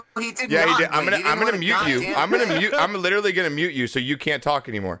won. No, he did Yeah, not. he did. I'm win. He gonna didn't win mute a you. goddamn I'm gonna thing. mute. I'm literally gonna mute you so you can't talk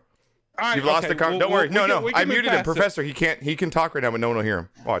anymore. All right, You've lost okay, the con. well, Don't worry. we No, can- we I can move muted him, past it. Professor. He can't. He can talk right now, but no one will hear him.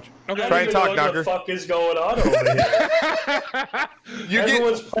 Watch. Okay. Try and talk, What Knocker. the fuck is going on over here? You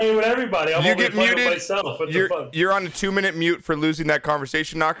Everyone's playing with everybody. I'm you only get playing muted. with myself. What the You're fuck? you're on a 2-minute mute for losing that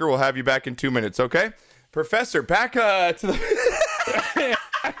conversation, Knocker. We'll have you back in 2 minutes. Okay, Professor. Back to the.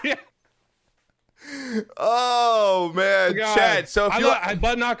 Oh man, God. Chad. So if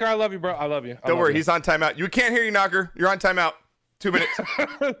Bud Knocker, I love you, bro. I love you. Don't worry, he's on timeout. You can't hear you, Knocker. You're on timeout. 2 minutes.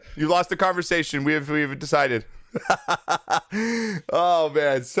 You lost the conversation. We've decided. Oh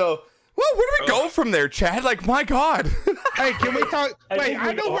man. So, well, where do we go from there, Chad? Like, my God. Hey, can we talk? Wait,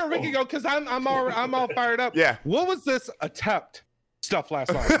 I know where we can can go because I'm all fired up. Yeah. What was this attempt stuff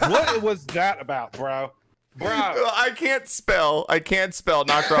last night? What was that about, bro? I can't spell,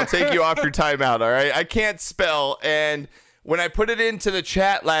 Knocker. I'll take you off your timeout, all right? I can't spell, and when I put it into the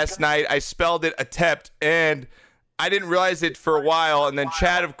chat last night, I spelled it attempt, and I didn't realize it for a while, and then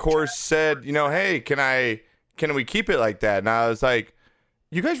Chad, of course, said, hey, can we keep it like that? And I was like,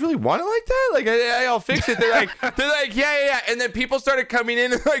 you guys really want it like that? Like, I'll fix it. They're like, yeah. And then people started coming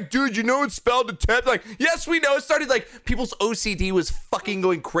in and like, dude, it's spelled attempt. Like, yes, we know. It started like people's OCD was fucking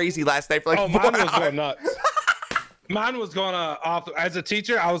going crazy last night for like 4 mine hours. was going nuts. Mine was going off. As a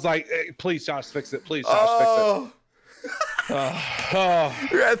teacher, I was like, hey, please, Josh, fix it. Please, Josh, fix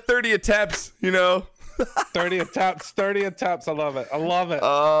it. You're at 30 attempts, 30 attempts. I love it.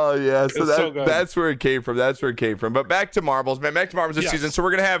 Oh yeah, so so good. That's where it came from. But back to marbles, man. Back to marbles this season. So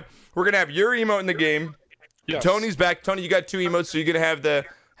we're gonna have your emote in the game. Yes. Tony's back. Tony, you got 2 emotes, so you're gonna have the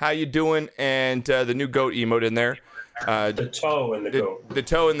how you doing and the new goat emote in there. The toe and the goat. The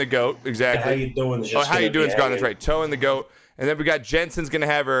toe and the goat, exactly. How you doing? How you doing's gone. That's right. Toe and the goat. And then we got Jensen's gonna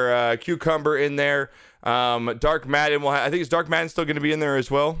have her cucumber in there. Dark Madden I think is Dark Madden still going to be in there as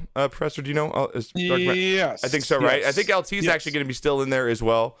well, Professor? Do you know? Yes, I think so, right? Yes. I think LT's actually going to be still in there as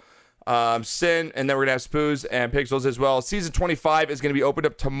well. Sin, and then we're going to have Spoos and Pixels as well. Season 25 is going to be opened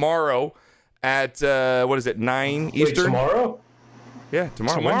up tomorrow at 9 Eastern? Tomorrow? Yeah,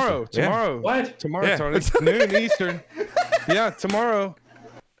 tomorrow. Tomorrow. What? Tomorrow, Yeah. Tony. Noon Eastern. Yeah, tomorrow.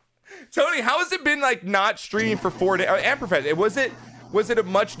 Tony, how has it been like not streaming for 4 days? And Professor, was it a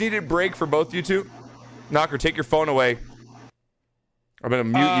much needed break for both you two? Knocker, take your phone away. I'm going to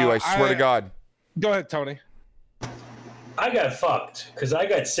mute you, I swear to God. Go ahead, Tony. I got fucked because I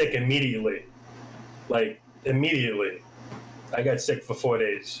got sick immediately. Like, immediately. I got sick for 4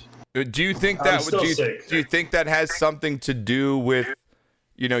 days. Do you think I'm that still sick. Do you think that has something to do with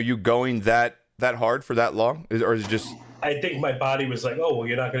you going that hard for that long? Or is it just I think my body was like, oh, well,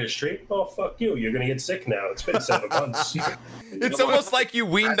 you're not going to stream? Oh, fuck you. You're going to get sick now. It's been 7 months. It's almost like you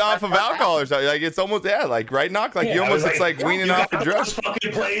weaned off of alcohol or something. Like it's almost right, Knock? Like you almost it's like weaning off of drugs.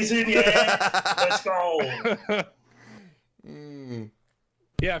 Fucking blazing, yeah. Let's go.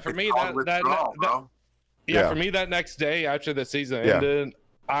 Yeah, for me for me that next day after the season ended,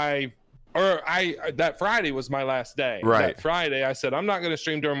 that Friday was my last day. Right. That Friday, I said I'm not going to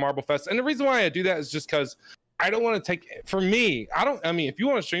stream during Marble Fest, and the reason why I do that is just because I don't want to take. For me, if you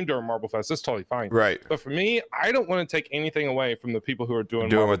want to stream during Marble Fest, that's totally fine. Right. But for me, I don't want to take anything away from the people who are doing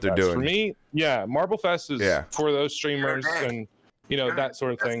what they're doing. For me, Marble Fest is for those streamers and that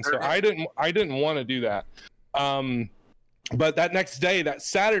sort of thing. So I didn't want to do that. But that next day, that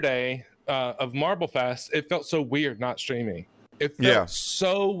Saturday of Marble Fest, it felt so weird not streaming. It felt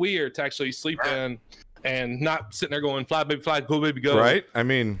so weird to actually sleep in and not sitting there going, fly, baby, fly, go, baby, go. Right? I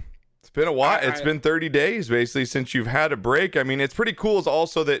mean, it's been a while. It's been 30 days, basically, since you've had a break. I mean, it's pretty cool is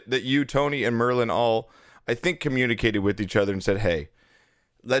also that you, Tony, and Merlin all, I think, communicated with each other and said, hey,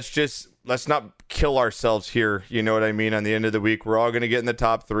 let's not kill ourselves here. You know what I mean? On the end of the week, we're all going to get in the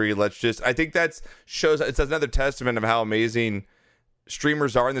top 3. I think it's another testament of how amazing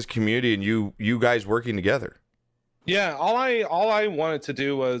streamers are in this community and you guys working together. Yeah, all I wanted to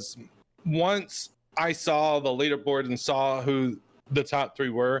do was once I saw the leaderboard and saw who the top 3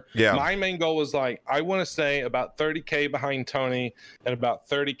 were, my main goal was like, I want to stay about 30K behind Tony and about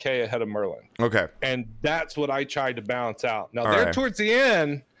 30K ahead of Merlin. Okay. And that's what I tried to balance out. Now, towards the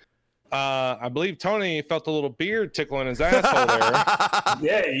end, I believe Tony felt a little beard tickling his asshole there.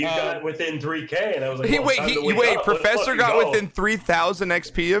 Yeah, you got within 3K, and I was like, wait, Professor got within 3,000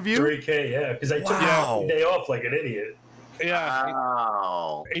 XP of you? 3K, yeah, because I took a day off like an idiot. Yeah.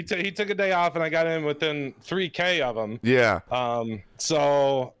 Wow. He took a day off, and I got in within 3K of him. Yeah. For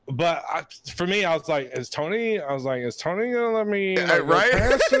me, I was like, is Tony gonna let me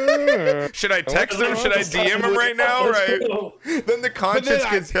right? Should I text him? Should I DM him right now? Right. Then the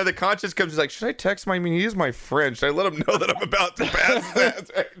conscience comes like, should I text him? I mean, he is my friend. Should I let him know that I'm about to pass his ass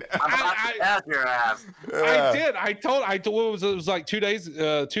right now? I'm about to pass your ass. I did. I told it was like 2 days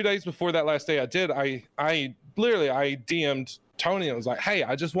before that last day. I DM'd Tony. I was like, hey,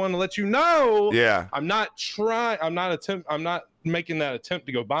 I just want to let you know. Yeah. I'm not making that attempt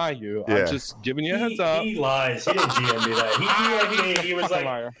to go buy you. Yeah. I'm just giving you a heads up. He lies. He didn't DM me that. He DM'd me. He was like,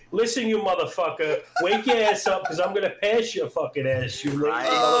 liar. listen, you motherfucker, wake your ass up because I'm going to pass your fucking ass, you lazy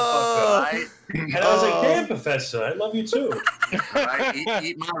motherfucker. Right. And I was like, damn, Professor, I love you too. Right.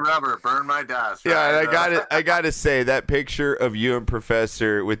 Eat my rubber, burn my dust. Yeah, right? and I got to say that picture of you and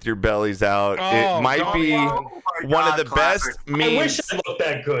Professor with your bellies out, it might be one of the classic. best memes. I wish I looked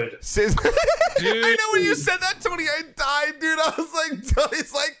that good. Since I know when you said that, Tony, I died, dude. I was like,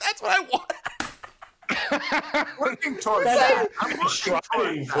 Tony's like, that's what I want. Working towards that. I'm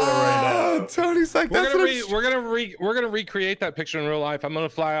striving for it right now. Tony's like, that's We're gonna recreate that picture in real life. I'm gonna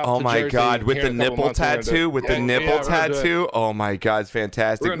fly out. Oh to my Jersey God, with here the in a couple nipple months. tattoo, with the nipple we're gonna do it. tattoo. Oh my God, it's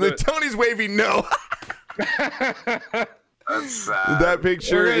fantastic. Tony's waving no. That's sad. That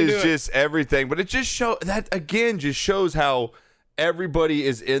picture We're gonna is do it. just everything, but it just shows how everybody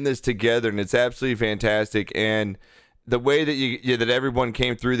is in this together, and it's absolutely fantastic. And the way that that everyone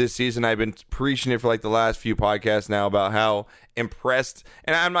came through this season, I've been preaching it for like the last few podcasts now about how impressed.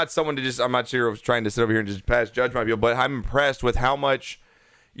 And I'm not someone to I'm not sure of trying to sit over here and just pass judgment on people, but I'm impressed with how much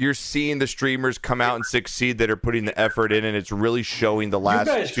you're seeing the streamers come out and succeed that are putting the effort in, and it's really showing the last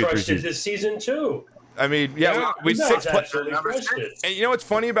You guys 2-3 crushed it seasons. this season too. I mean, yeah, we You guys six. absolutely crushed it. And you know what's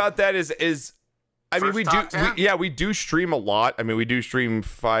funny about that is I mean, First top 10. we do stream a lot. I mean, we do stream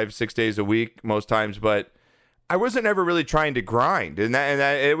 5-6 days a week most times, but I wasn't ever really trying to grind, and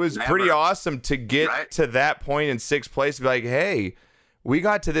that it was pretty awesome to get to that point in sixth place. Be like, hey, we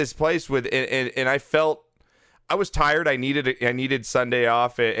got to this place with, and I felt I was tired. I needed Sunday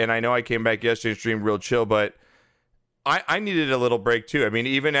off, and I know I came back yesterday and streamed real chill, but I needed a little break too. I mean,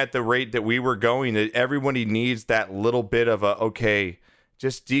 even at the rate that we were going, that everybody needs that little bit of a okay.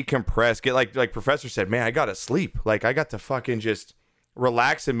 Just decompress. Get like Professor said, man, I gotta sleep. Like I got to fucking just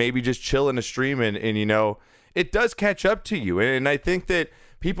relax and maybe just chill in a stream, and you know, it does catch up to you. And I think that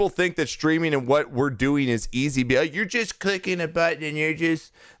people think that streaming and what we're doing is easy. Be like, you're just clicking a button and you're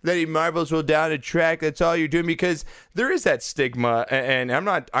just letting marbles roll down a track. That's all you're doing, because there is that stigma, and I'm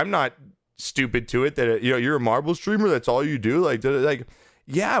not stupid to it that you're a marble streamer. That's all you do. Like.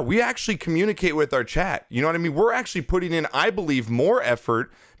 Yeah, we actually communicate with our chat. You know what I mean? We're actually putting in, I believe, more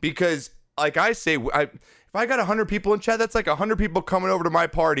effort because, like I say, if I got 100 people in chat, that's like 100 people coming over to my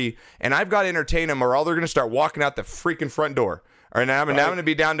party, and I've got to entertain them, or all they're going to start walking out the freaking front door. All right, now I'm going to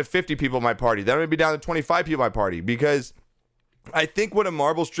be down to 50 people in my party. Then I'm going to be down to 25 people in my party, because I think what a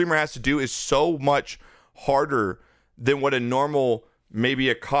marble streamer has to do is so much harder than what a normal, maybe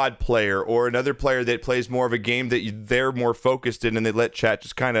a COD player or another player that plays more of a game that they're more focused in, and they let chat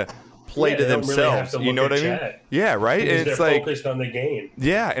just kind of play to themselves. You know what I mean? Yeah, right. Because and it's they're like focused on the game.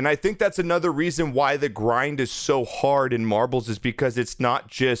 Yeah, and I think that's another reason why the grind is so hard in marbles, is because it's not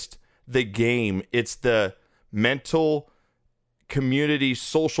just the game; it's the mental community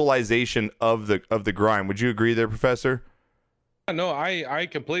socialization of the grind. Would you agree there, Professor? No, I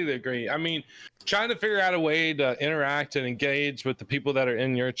completely agree. I mean, trying to figure out a way to interact and engage with the people that are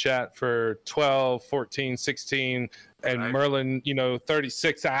in your chat for 12, 14, 16, and Merlin,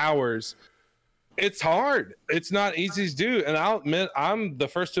 36 hours. It's hard. It's not easy to do. And I'll admit, I'm the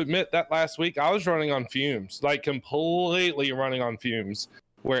first to admit that last week I was running on fumes, like completely running on fumes,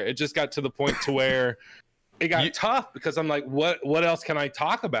 where it just got to the point to where it got tough, because I'm like, what else can I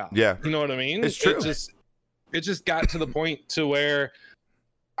talk about? Yeah. You know what I mean? It's true. It just got to the point to where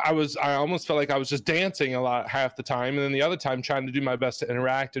I almost felt like I was just dancing a lot half the time, and then the other time trying to do my best to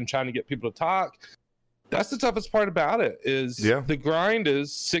interact and trying to get people to talk. That's the toughest part about it, is the grind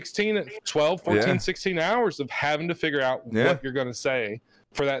is 12, 14, 16 hours of having to figure out what you're going to say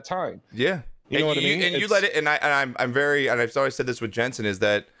for that time. Yeah. You know what I mean? And you let it, and I'm very, and I've always said this with Jensen, is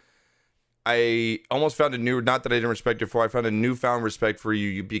that I almost found not that I didn't respect you before, I found a newfound respect for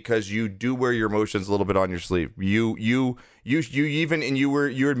you because you do wear your emotions a little bit on your sleeve. You even, and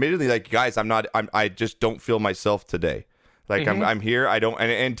you're admittedly like, guys, I just don't feel myself today. Like I'm here. I don't,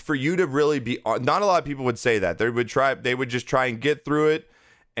 and for you to really be, not a lot of people would say that. They would just try and get through it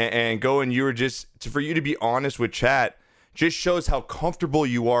and go, and for you to be honest with chat just shows how comfortable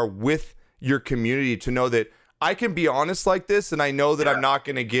you are with your community, to know that I can be honest like this, and I know that I'm not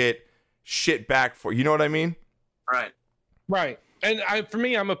going to get shit back for, you know what I mean? Right. And for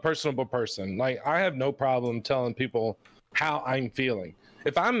me, I'm a personable person. Like, I have no problem telling people how I'm feeling.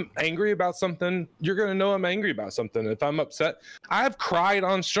 If I'm angry about something, you're going to know I'm angry about something. If I'm upset, I've cried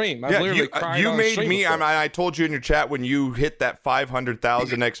on stream. I've literally cried you on made stream me, before. I told you in your chat when you hit that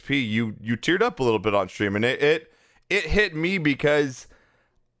 500,000 XP, you teared up a little bit on stream, and it hit me because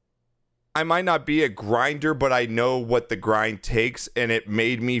I might not be a grinder, but I know what the grind takes, and it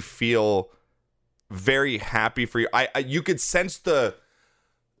made me feel very happy for you. You could sense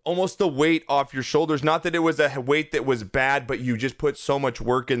almost the weight off your shoulders. Not that it was a weight that was bad, but you just put so much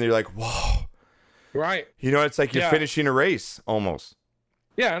work in there. You're like, whoa. Right. You know, it's like you're finishing a race almost.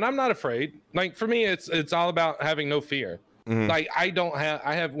 Yeah, and I'm not afraid. Like for me, it's all about having no fear. Mm-hmm. Like I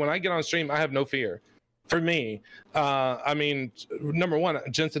have when I get on stream, I have no fear. For me, I mean, number one,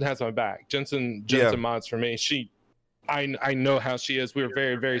 Jensen has my back. Jensen mods for me. I know how she is. We're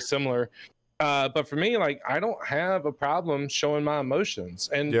very, very similar. But for me, like, I don't have a problem showing my emotions,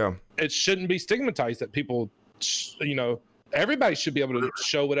 and it shouldn't be stigmatized that people, everybody should be able to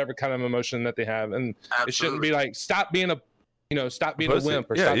show whatever kind of emotion that they have, and it shouldn't be like stop being a wimp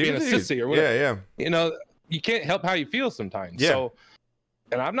or stop being a sissy or whatever. You can't help how you feel sometimes. So,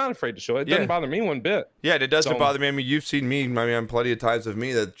 and I'm not afraid to show it. It doesn't bother me one bit. Yeah, it doesn't bother me. I mean, you've seen me. I mean, plenty of times with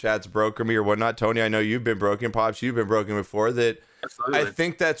me that chat's broken me or whatnot. Tony, I know you've been broken. Pops, you've been broken before. That absolutely. I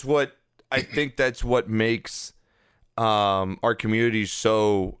think that's what makes our community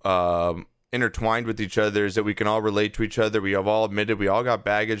so intertwined with each other, is that we can all relate to each other. We have all admitted we all got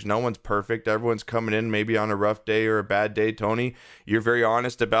baggage. No one's perfect. Everyone's coming in maybe on a rough day or a bad day. Tony, you're very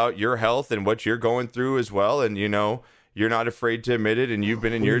honest about your health and what you're going through as well. And, you're not afraid to admit it. And you've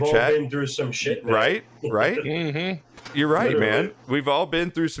been in your chat. We've all been through some shit, man. Right? Mm-hmm. You're right, literally. Man. We've all been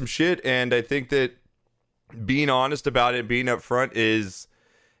through some shit. And I think that being honest about it, being upfront is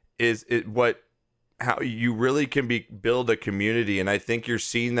how you really can build a community. And I think you're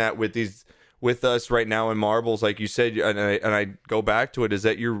seeing that with us right now in Marbles, like you said, and I go back to it, is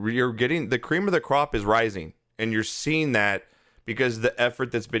that you're getting the cream of the crop is rising, and you're seeing that because of the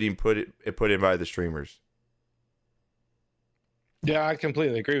effort that's being put in by the streamers. Yeah, I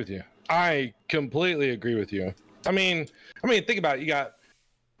completely agree with you. I mean, think about it. You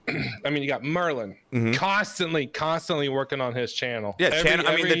got Merlin constantly working on his channel. Yeah,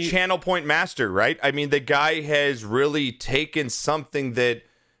 the channel point master, right? I mean, the guy has really taken something that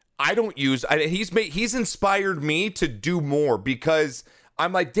I don't use. He's inspired me to do more, because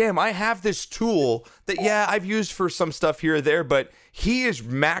I'm like, damn, I have this tool that, I've used for some stuff here or there, but he is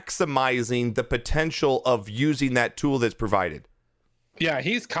maximizing the potential of using that tool that's provided. Yeah,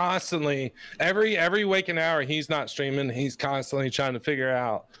 he's constantly every waking hour he's not streaming, he's constantly trying to figure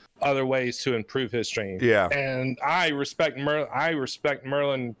out other ways to improve his stream. Yeah. And I respect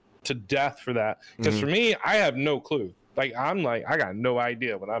Merlin to death for that. Because for me, I have no clue. I got no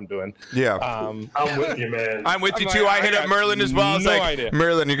idea what I'm doing. Yeah. I'm with you, man. I'm with you too. I hit up Merlin as well. No idea.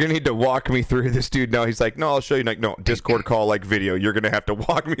 Merlin, you're gonna need to walk me through this, dude. No, he's like, no, I'll show you. Like, no, Discord call, video. You're gonna have to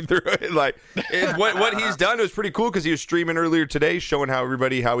walk me through it. What he's done was pretty cool, because he was streaming earlier today, showing how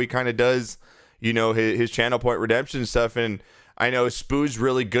he kind of does, his channel point redemption stuff. And I know Spoo's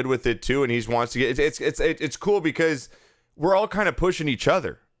really good with it too, and he wants to get. It's cool because we're all kind of pushing each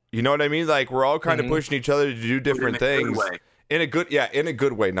other. You know what I mean? We're all kind of pushing each other to do different things in a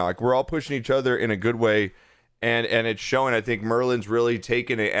good way. Now, we're all pushing each other in a good way, and it's showing. I think Merlin's really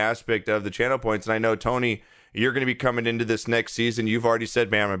taken an aspect of the channel points, and I know, Tony, you're going to be coming into this next season. You've already said,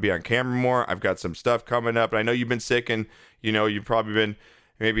 man, I'm going to be on camera more. I've got some stuff coming up, and I know you've been sick, and you've probably been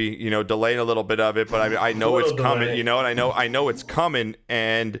maybe delaying a little bit of it, but I know it's coming. And I know it's coming,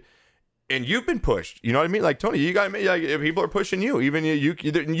 and you've been pushed. You know what I mean? Tony, you got people are pushing you. Even you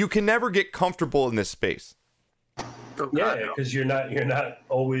can never get comfortable in this space. Yeah, because you're not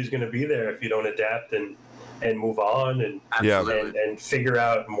always going to be there if you don't adapt and move on and figure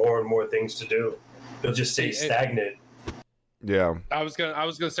out more and more things to do. You'll just stay stagnant. Yeah, I was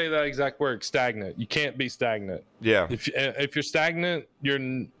gonna say that exact word, stagnant. You can't be stagnant. Yeah, if you're stagnant,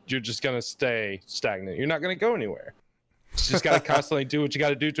 you're just gonna stay stagnant. You're not gonna go anywhere. You just got to constantly do what you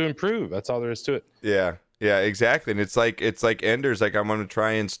got to do to improve. That's all there is to it. Yeah, exactly. And it's like Ender's I'm going to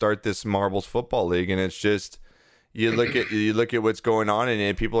try and start this Marbles football league, and it's just you look at what's going on,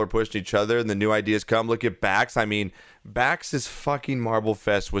 and people are pushing each other, and the new ideas come. Look at Bax. I mean, Bax's fucking Marble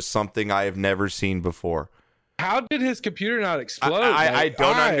Fest was something I have never seen before. How did his computer not explode? I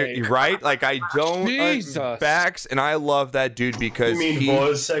don't right? I don't. Jesus. Bax, and I love that dude because you mean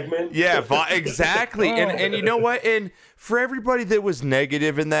Voz segment? Yeah, exactly. And you know what? And for everybody that was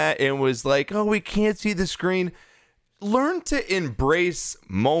negative in that and was like, oh, we can't see the screen, learn to embrace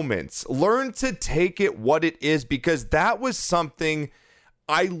moments. Learn to take it what it is, because that was something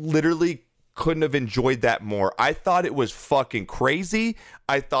I literally couldn't have enjoyed that more. I thought it was fucking crazy.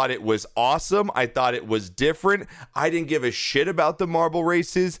 I thought it was awesome. I thought it was different. I didn't give a shit about the marble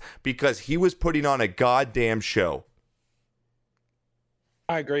races because he was putting on a goddamn show.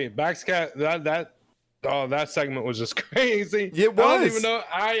 I agree. Baxcat, Oh, that segment was just crazy. It was. I don't even know.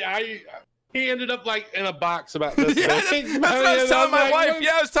 He ended up like in a box about this. Yeah, that's what I was telling my wife.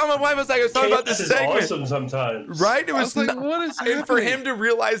 Yeah, I was telling my wife. I was talking about this segment. Awesome sometimes, right? It was like, what is happening? And for him to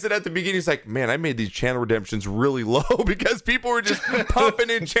realize it at the beginning, he's like, "Man, I made these channel redemptions really low because people were just pumping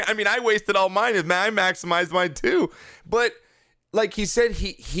in." I mean, I wasted all mine, and I maximized mine too. But like he said,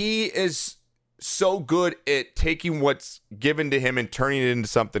 he is so good at taking what's given to him and turning it into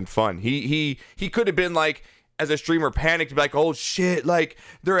something fun. He could have been like, as a streamer, panicked, be like, "Oh shit, like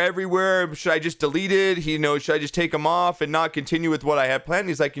they're everywhere. Should I just delete it? Should I just take them off and not continue with what I had planned?"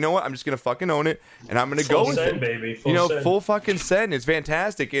 He's like, "You know what? I'm just gonna fucking own it, and I'm gonna go with send, it, baby. Send. Full fucking send. It's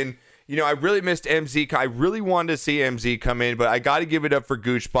fantastic." And I really missed MZ. I really wanted to see MZ come in, but I got to give it up for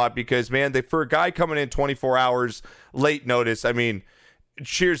Goochbot because, man, for a guy coming in 24 hours late notice, I mean,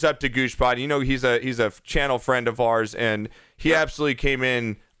 cheers up to Goochbot. He's a channel friend of ours, and he absolutely came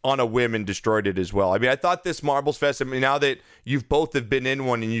in on a whim and destroyed it as well. I mean, I thought this Marbles Fest, I mean, now that you've both have been in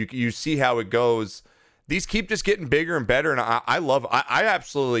one and you see how it goes, these keep just getting bigger and better, and I love it. I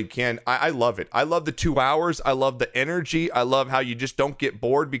absolutely can. I love it. I love the 2 hours. I love the energy. I love how you just don't get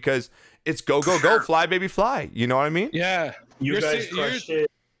bored because it's go, fly, baby, fly. You know what I mean? Yeah. You guys crushed it.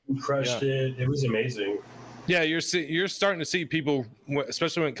 You crushed it. It was amazing. Yeah, you're starting to see people,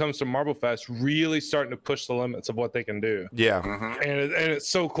 especially when it comes to Marble Fest, really starting to push the limits of what they can do. Yeah, and it's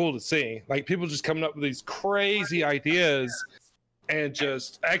so cool to see. Like people just coming up with these crazy ideas and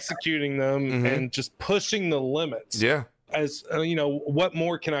just executing them and just pushing the limits. Yeah. As what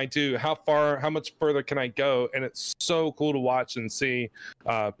more can I do? How much further can I go? And it's so cool to watch and see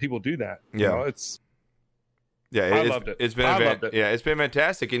people do that. Yeah, I loved it. It's been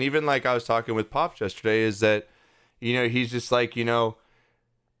fantastic. And even like I was talking with Pops yesterday, is that he's just like, I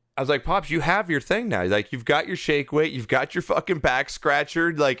was like, "Pops, you have your thing now. Like, you've got your shake weight, you've got your fucking back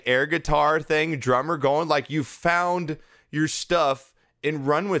scratcher, like air guitar thing, drummer going. Like, you found your stuff and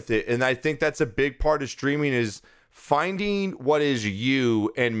run with it." And I think that's a big part of streaming, is finding what is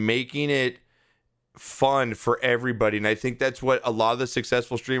you and making it fun for everybody. And I think that's what a lot of the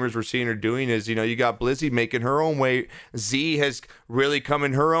successful streamers we're seeing are doing. Is you got Blizzy making her own way. Z has really come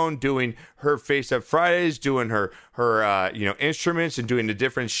in her own, doing her Face Up Fridays, doing her instruments and doing the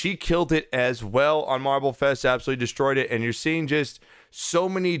difference. She killed it as well on Marble Fest, absolutely destroyed it. And you're seeing just so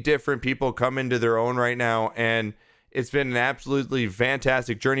many different people come into their own right now, and it's been an absolutely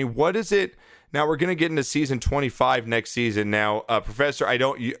fantastic journey. What is it? Now we're gonna get into season 25 next season. Now, Professor, are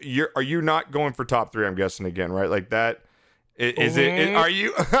you not going for top 3? I'm guessing again, right? Like that. Is it? Are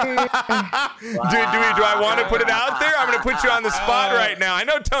you? Do I want to put it out there? I'm gonna put you on the spot right now. I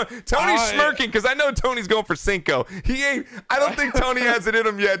know Tony's smirking because I know Tony's going for Cinco. He ain't. I don't think Tony has it in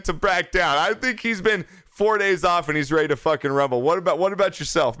him yet to back down. I think he's been 4 days off and he's ready to fucking rumble. What about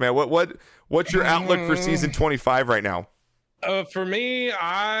yourself, man? What's your outlook for season 25 right now? For me,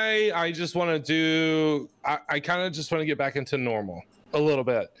 I just want to do. I kind of just want to get back into normal a little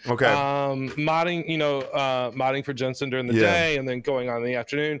bit. Okay. Modding, modding for Jensen during the day, and then going on in the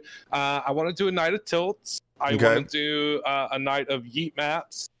afternoon. I want to do a night of tilts. I want to do a night of Yeet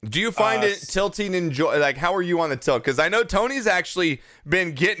maps. Do you find it tilting enjoy? Like, how are you on the tilt? Because I know Tony's actually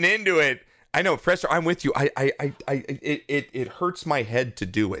been getting into it. I know, Professor. I'm with you. It hurts my head to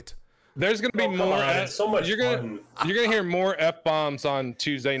do it. There's going to be more. It's so much fun. You're going to hear more F-bombs on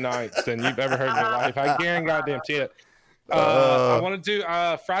Tuesday nights than you've ever heard in your life. I guarantee it. I want to do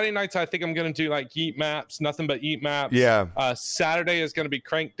Friday nights. I think I'm going to do like Yeet maps, nothing but Yeet maps. Yeah. Saturday is going to be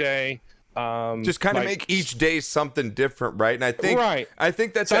Crank Day. Just kind of make each day something different, right? And I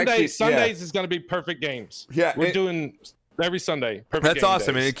think that's Sundays is going to be perfect games. Yeah. We're doing every Sunday. That's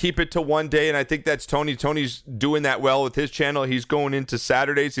awesome. And keep it to one day. And I think that's Tony. Tony's doing that well with his channel. He's going into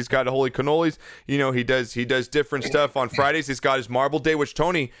Saturdays. He's got Holy Cannolis. He does different stuff on Fridays. He's got his Marble Day, which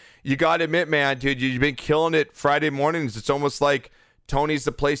Tony, you got to admit, man, dude, you've been killing it Friday mornings. It's almost like Tony's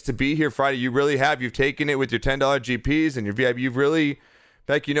the place to be here Friday. You really have. You've taken it with your $10 GPs and you've really,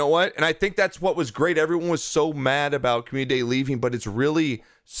 like, you know what? And I think that's what was great. Everyone was so mad about Community Day leaving, but it's really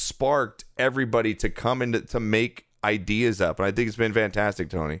sparked everybody to come in to make ideas up, and I think it's been fantastic,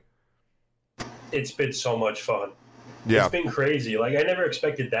 Tony. It's been so much fun. Yeah, it's been crazy. Like, I never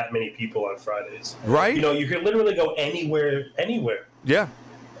expected that many people on Fridays. Right? You can literally go anywhere. Yeah.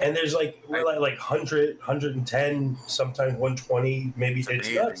 And there's like 100, 110, sometimes 120, maybe. It's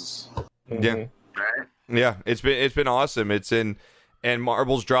nuts. Yeah. Yeah, it's been awesome. And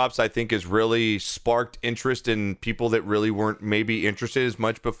Marbles Drops, I think, has really sparked interest in people that really weren't maybe interested as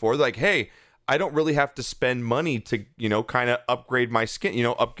much before. Like, hey, I don't really have to spend money to, kind of upgrade my skin,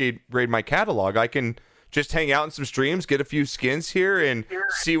 upgrade my catalog. I can just hang out in some streams, get a few skins here, and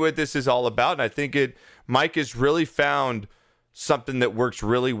see what this is all about. And I think Mike has really found something that works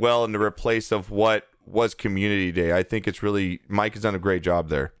really well in the replace of what was Community Day. I think Mike has done a great job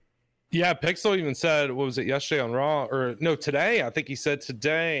there. Yeah, Pixel even said, what was it, yesterday on Raw? Or no, today. I think he said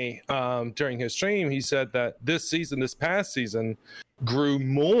today during his stream, he said that this past season, grew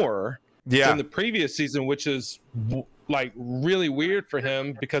more than the previous season, which is like really weird for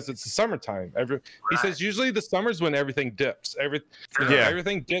him because it's the summertime. He says usually the summer's when everything dips.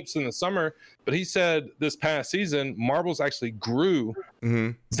 Everything dips in the summer. But he said this past season, marbles actually grew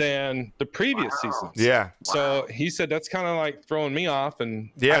than the previous seasons. Yeah. So he said that's kind of like throwing me off,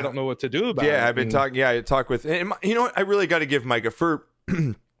 and I don't know what to do about it. Yeah, I've been talking. Yeah, I talk with. And you know what? I really got to give Micah for.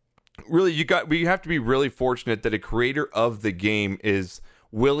 Really, we have to be really fortunate that a creator of the game is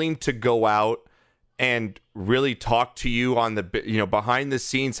willing to go out and really talk to you on the behind the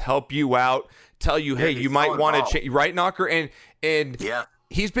scenes, help you out, tell you, hey, you might want to change, right, Knocker? And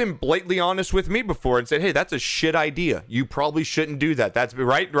he's been blatantly honest with me before and said, hey, that's a shit idea. You probably shouldn't do that. That's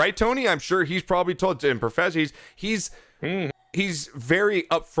right, Tony? I'm sure he's probably told him, Professor, he's very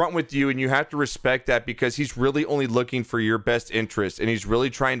upfront with you, and you have to respect that because he's really only looking for your best interest, and he's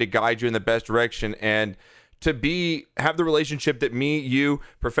really trying to guide you in the best direction. And to have the relationship that me, you,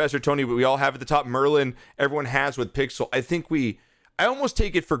 Professor Tony, we all have at the top, Merlin, everyone has with Pixel. I think I almost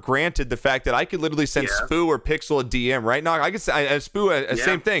take it for granted the fact that I could literally send Spoo or Pixel a DM right now. I could say Spoo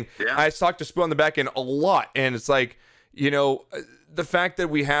same thing. Yeah. I talked to Spoo on the back end a lot, and it's like, the fact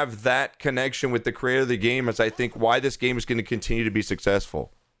that we have that connection with the creator of the game is, I think, why this game is going to continue to be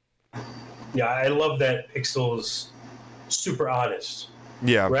successful. Yeah, I love that Pixel's super honest.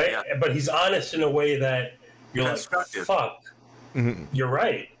 Yeah. Right? Yeah. But he's honest in a way that you're like, fuck, you're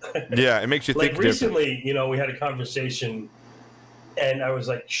right. Yeah, it makes you think like recently, we had a conversation and I was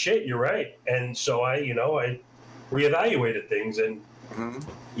like, shit, you're right. And so I reevaluated things, and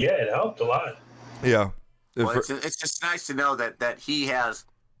it helped a lot. Yeah. Well, it's just nice to know that he has.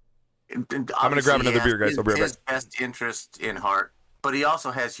 I'm going to grab another beer, guys. I'll be right back. His best interest in heart, but he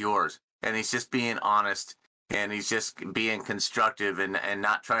also has yours, and he's just being honest, and he's just being constructive, and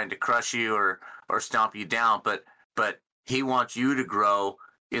not trying to crush you or stomp you down, but he wants you to grow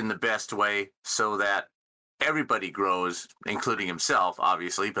in the best way so that everybody grows, including himself,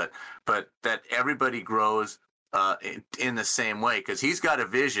 obviously, but that everybody grows in the same way, because he's got a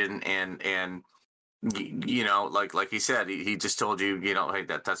vision, and like he said, he just told you, hey,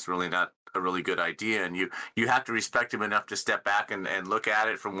 that's really not a really good idea, and you have to respect him enough to step back and look at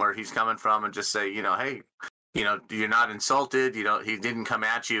it from where he's coming from and just say, hey, you're not insulted. He didn't come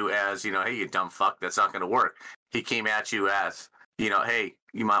at you as, hey, you dumb fuck, that's not going to work. He came at you as, hey,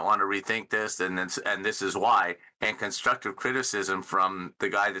 you might want to rethink this, and this is why. And constructive criticism from the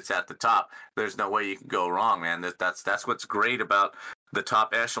guy that's at the top. There's no way you can go wrong, man. That's what's great about the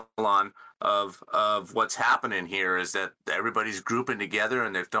top echelon of what's happening here, is that everybody's grouping together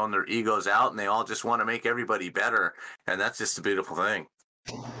and they've thrown their egos out and they all just want to make everybody better. And that's just a beautiful thing.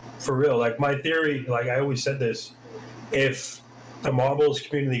 For real. Like, my theory, like I always said this, if the Marbles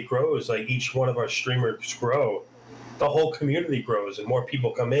community grows, like each one of our streamers grow, the whole community grows and more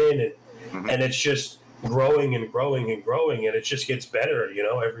people come in, and it's just growing and growing and growing, and it just gets better,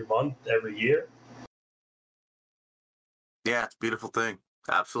 every month, every year. Yeah, it's a beautiful thing.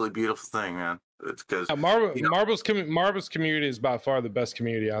 Absolutely beautiful thing, man. It's because Marbles community is by far the best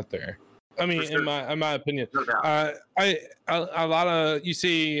community out there. I mean, in my opinion, no doubt. You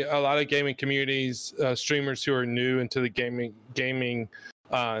see a lot of gaming communities, streamers who are new into the gaming,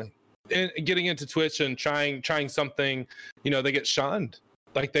 and getting into Twitch and trying something, they get shunned.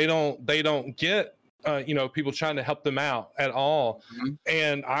 Like they don't get, people trying to help them out at all.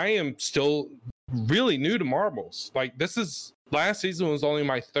 And I am still really new to Marbles. Like, last season was only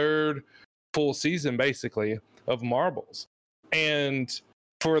my third full season, basically, of Marbles. And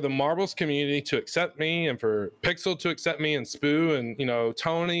for the Marbles community to accept me, and for Pixel to accept me, and Spoo, and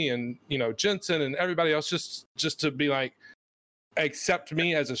Tony, and Jensen, and everybody else, just to be like, accept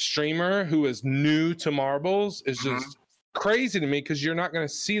me as a streamer who is new to Marbles is just crazy to me, because you're not going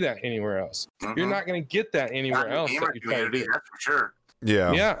to see that anywhere else. You're not going to get that anywhere else. That community, that's for sure.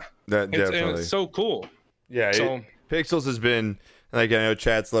 Yeah, that definitely. And it's so cool. Yeah, Pixels has been, like, I know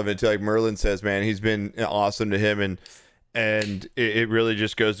Chat's loving it too. Like Merlin says, man, he's been awesome to him, and it really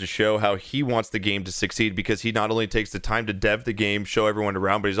just goes to show how he wants the game to succeed, because he not only takes the time to dev the game, show everyone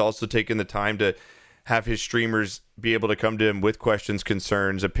around, but he's also taken the time to have his streamers be able to come to him with questions,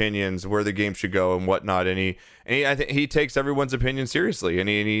 concerns, opinions, where the game should go and whatnot. And I think he takes everyone's opinion seriously, and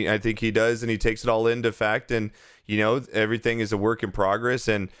I think he does, and he takes it all into fact. And everything is a work in progress.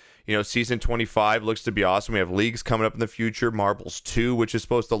 And season 25 looks to be awesome. We have leagues coming up in the future. Marbles 2, which is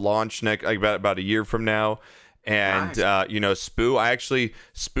supposed to launch about a year from now. And, nice.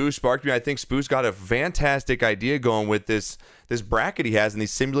 Spoo sparked me. I think Spoo's got a fantastic idea going with this bracket he has in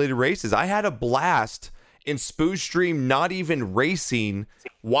these simulated races. I had a blast in Spoo's stream, not even racing,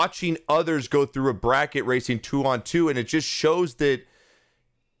 watching others go through a bracket racing 2-on-2. And it just shows that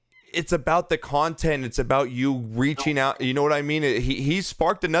it's about the content. It's about you reaching out. You know what I mean? He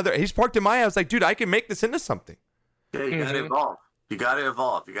sparked in my eye. I was like, dude, I can make this into something. Yeah, you got to evolve. You got to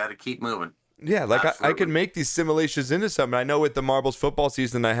evolve. You got to keep moving. Yeah, like I can make these simulations into something. I know with the Marbles football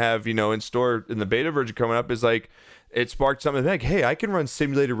season I have, in store in the beta version coming up, is like it sparked something like, hey, I can run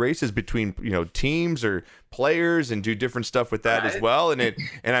simulated races between teams or players and do different stuff with that as well. And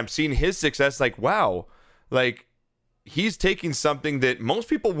I'm seeing his success. Like, wow, like he's taking something that most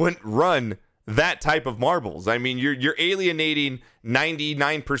people wouldn't run that type of marbles. I mean, you're alienating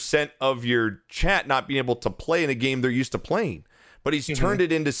 99% of your chat not being able to play in a game they're used to playing. But he's turned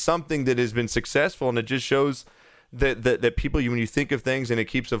it into something that has been successful, and it just shows that people, when you think of things and it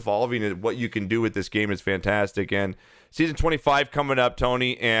keeps evolving, and what you can do with this game is fantastic. And season 25 coming up,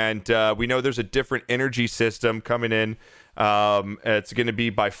 Tony, and we know there's a different energy system coming in. It's going to be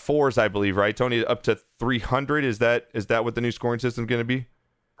by fours, I believe, right, Tony? Up to 300. Is that what the new scoring system is going to be?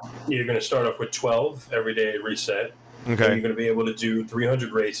 You're going to start off with 12 every day reset. Okay. And you're going to be able to do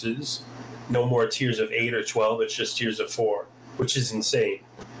 300 races. No more tiers of 8 or 12. It's just tiers of 4, which is insane.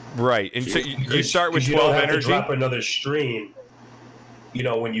 Right. And so you start with 12 you don't have energy. To drop another stream,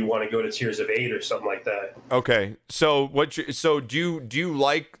 when you want to go to tiers of 8 or something like that. Okay. So do you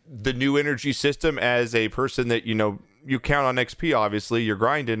like the new energy system as a person that you count on XP? Obviously, you're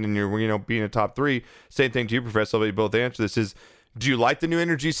grinding and you're being a top 3. Same thing to you, Professor. Let you both answer this. Do you like the new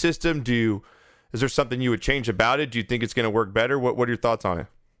energy system? Is there something you would change about it? Do you think it's going to work better? What are your thoughts on it?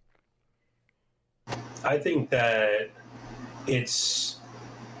 I think that it's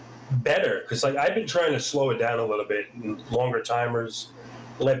better because I've been trying to slow it down a little bit, longer timers,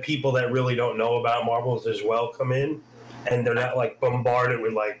 let people that really don't know about marbles as well come in, and they're not bombarded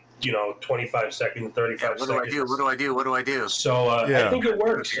with 25 seconds, 35 seconds. What do I do? So I think it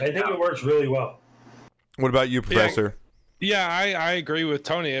works. I think it works really well. What about you, Professor? Yeah, I agree with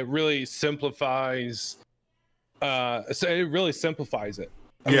Tony. It really simplifies. It.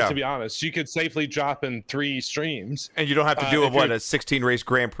 I mean, to be honest, you could safely drop in 3 streams. And you don't have to do a 16 race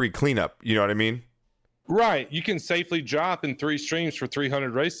Grand Prix cleanup. You know what I mean? Right. You can safely drop in 3 streams for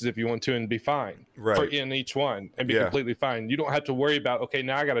 300 races if you want to and be fine. Right. In each one and be completely fine. You don't have to worry about, okay,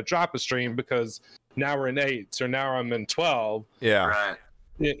 now I got to drop a stream because now we're in 8s or now I'm in 12. Yeah. Right.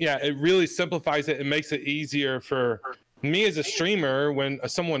 Yeah, it really simplifies it and makes it easier for me as a streamer when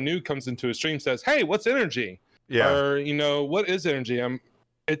someone new comes into a stream says, hey, what's energy? Yeah. Or, what is energy?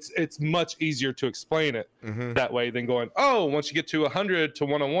 It's much easier to explain it that way than going, once you get to 100 to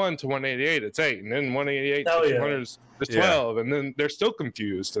 101 to 188, it's 8, and then 188 to 200 is 12, and then they're still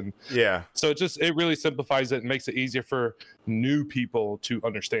confused. And so it really simplifies it and makes it easier for new people to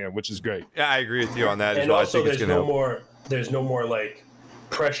understand, which is great. Yeah, I agree with you on that as and well. Also, I think there's no more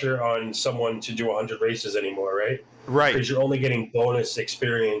pressure on someone to do 100 races anymore, right? Right. Because you're only getting bonus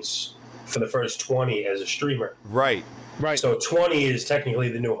experience for the first 20 as a streamer. Right. So 20 is technically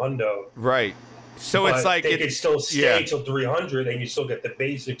the new hundo. Right. So it's like they could still stay till 300, and you still get the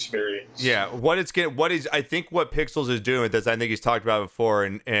base experience. Yeah. I think what Pixels is doing with this, I think he's talked about before,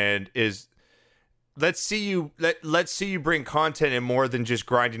 and is let's see you bring content in more than just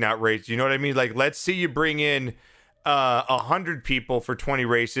grinding out races. You know what I mean? Let's see you bring in 100 people for 20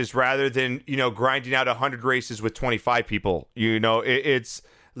 races rather than grinding out 100 races with 25 people. It's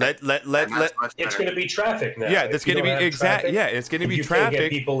it's going to be traffic now. Yeah, that's going to be exactly. Yeah, it's going to be traffic. If you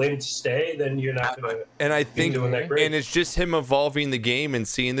can't get people in to stay, then you're not going to. And I think, doing that great. And it's just him evolving the game and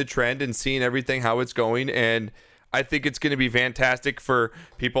seeing the trend and seeing everything how it's going. And I think it's going to be fantastic for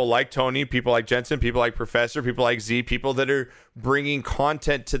people like Tony, people like Jensen, people like Professor, people like Z, people that are bringing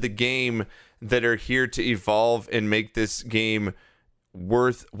content to the game that are here to evolve and make this game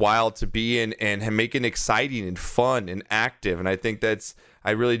worthwhile to be in and make it exciting and fun and active. And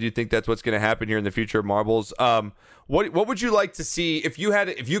I really do think that's what's going to happen here in the future of Marbles. What would you like to see if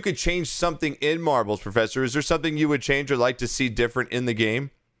you could change something in Marbles, Professor? Is there something you would change or like to see different in the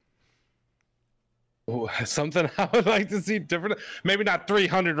game? Ooh, something I would like to see different. Maybe not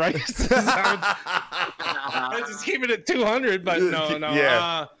 300 races. I just keep it at 200, but no.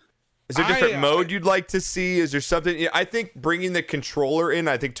 Yeah. Is there a different mode you'd like to see? Is there something? I think bringing the controller in,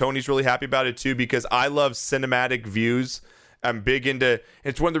 I think Tony's really happy about it too, because I love cinematic views I'm big into.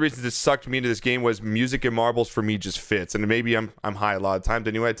 It's one of the reasons that sucked me into this game was music and marbles for me just fits, and maybe I'm high a lot of times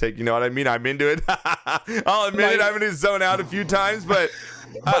anyway. You know what I mean? I'm into it. I'll admit it. I'm going to zone out a few times, but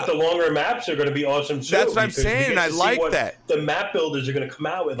the longer maps are going to be awesome too. That's what I'm saying. I like that. The map builders are going to come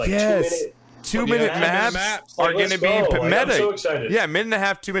out with like 2-minute maps are going to be meta. I'm so excited. Yeah,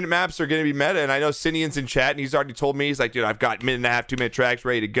 1.5 2-minute maps are going to be meta. And I know Sinian's in chat, and he's already told me, he's like, dude, I've got 1.5 2-minute tracks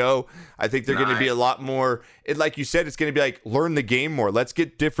ready to go. I think they're going to be a lot more. Like you said, it's going to be like, learn the game more. Let's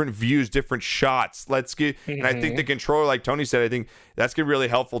get different views, different shots. Let's get, and I think the controller, like Tony said, I think that's going to be really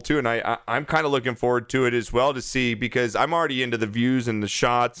helpful too. And I'm kind of looking forward to it as well to see, because I'm already into the views and the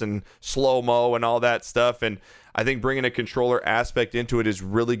shots and slow-mo and all that stuff. And I think bringing a controller aspect into it is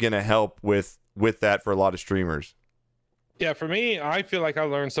really going to help with that for a lot of streamers. Yeah, for me, I feel like I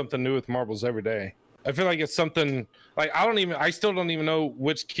learn something new with marbles every day. I feel like it's something like I still don't even know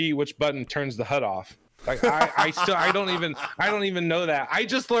which button turns the HUD off. Like I don't even know that. I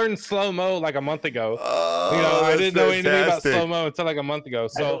just learned slow mo like a month ago. Oh, you know, I didn't know anything about slow mo until like a month ago.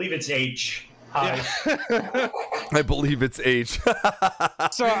 So I believe it's H. Yeah. I believe it's H.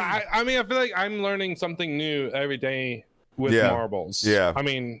 So I mean, I feel like I'm learning something new every day with marbles. Yeah. I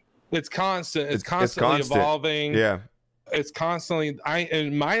mean, it's constant. It's constantly evolving. Yeah. It's constantly.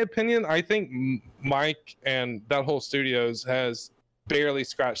 In my opinion, I think Mike and that whole studios has barely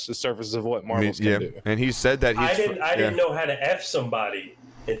scratched the surface of what marbles can do. And he said that I didn't know how to F somebody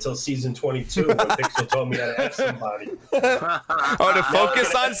until season 22 when Pixel told me how to F somebody. To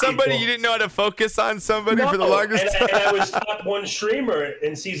focus on somebody? You didn't know how to focus on somebody for the longest time? And I was top one streamer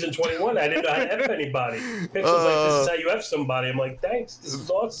in season 21. I didn't know how to F anybody. Pixel's like, this is how you F somebody. I'm like, thanks. This is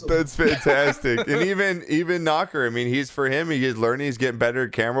awesome. That's fantastic. And even Knocker, I mean, he's learning. He's getting better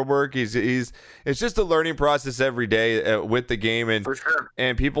at camera work. It's just a learning process every day with the game. And for sure.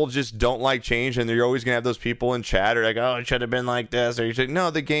 And people just don't like change. And you're always going to have those people in chat are like, oh, it should have been like this. Or you should,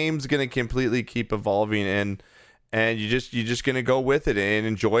 no, the game's going to completely keep evolving, and you're just going to go with it and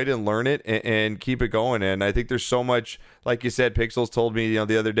enjoy it and learn it and keep it going. And I think there's so much, like you said, Pixels told me,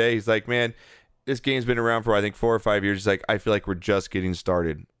 the other day, he's like, man, this game's been around for I think 4 or 5 years. He's like, I feel like we're just getting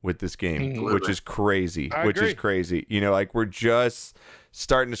started with this game, which is crazy. I agree. Like we're just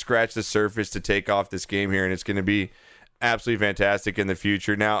starting to scratch the surface to take off this game here, and it's going to be absolutely fantastic in the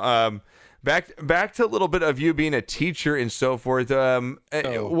future. Now, back to a little bit of you being a teacher and so forth. Give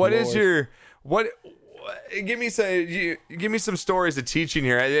me some stories of teaching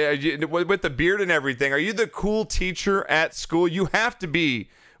here. With the beard and everything, are you the cool teacher at school? You have to be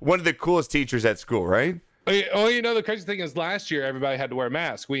one of the coolest teachers at school, right? Oh, the crazy thing is last year everybody had to wear a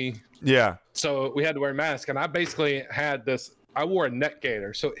mask. So we had to wear a mask, and I basically had this. I wore a neck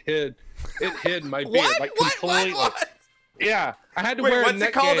gaiter, so it hid my beard completely. What? Yeah, I had to wear a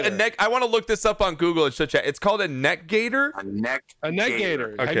neck gaiter. What's it called? A neck? I want to look this up on Google. It's called a neck gaiter. A neck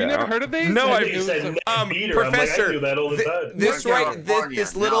gaiter. Okay. Have you never heard of these? No, Professor. I do that all the time. This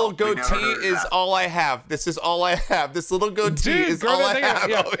little goatee is all I have. This is all I have. This little goatee is all I have.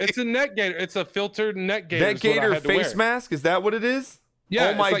 Yeah, it's a neck gaiter. It's a filtered neck gaiter. Neck gaiter face mask. Is that what it is? Yeah.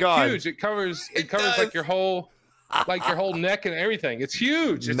 Oh my God. Huge. It covers like your whole. Like your whole neck and everything. It's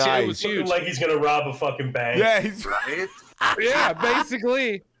huge. It was huge. Looking like he's gonna rob a fucking bank. Yeah, he's right. Yeah,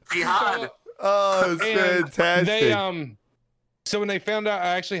 basically. Jihad. Oh, it's fantastic. So when they found out I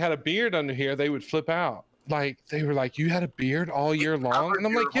actually had a beard under here, they would flip out. Like they were like, "You had a beard all year long," and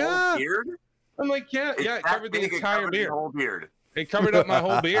I'm like, "Yeah." I'm like, "Yeah, it covered the entire beard. Whole beard. It covered up my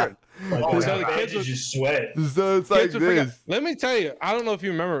whole beard." So the kids would just sweat. So it's like this. Let me tell you, I don't know if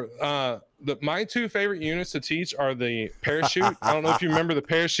you remember. My 2 favorite units to teach are the parachute. I don't know if you remember the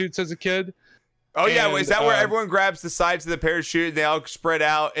parachutes as a kid. Oh yeah, is that where everyone grabs the sides of the parachute and they all spread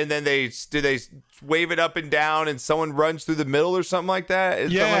out, and then they wave it up and down, and someone runs through the middle or something like that?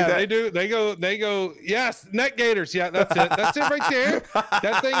 They do. They go. Yes, neck gaiters. Yeah, that's it. That's it right there.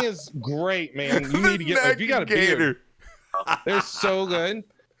 That thing is great, man. You need to get. You got a beard. They're so good.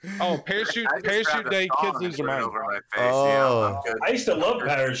 Oh, parachute day, kids lose their mind. Oh. I used to love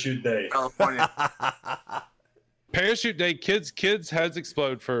parachute day. California. Parachute day, kids heads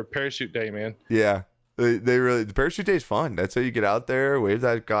explode for parachute day, man. Yeah, they really. The parachute day is fun. That's how you get out there, wave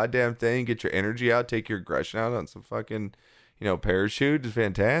that goddamn thing, get your energy out, take your aggression out on some fucking, parachute. It's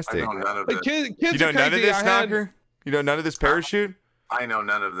fantastic. I know none of this. Kids you know none of this, Knocker? You know none of this parachute? I know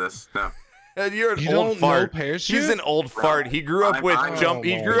none of this. No. You're an old fart. Parachute? He's an old fart. He grew up with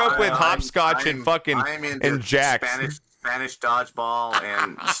He grew up with hopscotch and fucking and jacks. Spanish dodgeball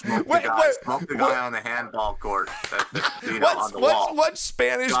and smoke the guy on the handball court. On the wall. What's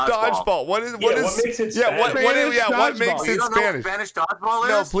Spanish dodgeball? What makes it Spanish? What makes it Spanish? Spanish dodgeball is?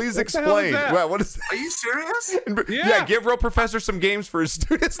 No, please explain. What is? Are you serious? Yeah, give real professor some games for his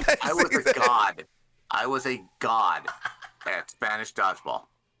students. I was a god at Spanish dodgeball.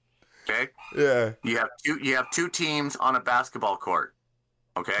 Okay. Yeah. You have two teams on a basketball court.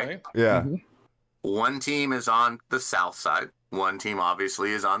 Okay. Yeah. Mm-hmm. One team is on the south side. One team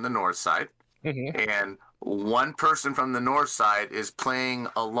obviously is on the north side. Mm-hmm. And one person from the north side is playing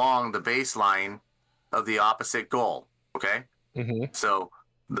along the baseline of the opposite goal. Okay. Mm-hmm. So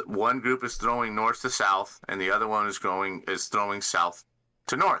one group is throwing north to south, and the other one is throwing south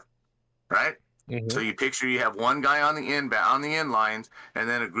to north. Right. Mm-hmm. So you picture you have one guy on the end lines, and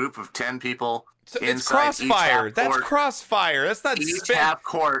then a group of 10 people. So it's crossfire. That's crossfire. That's not each half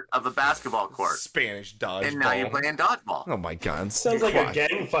court of a basketball court. Spanish dodgeball. And now you're playing dodgeball. Oh my God! Sounds like a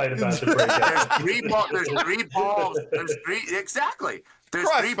gang fight about to break out. There's three balls. There's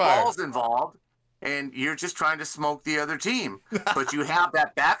three balls involved, and you're just trying to smoke the other team. But you have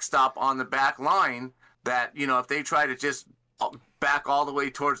that backstop on the back line that, if they try to just back all the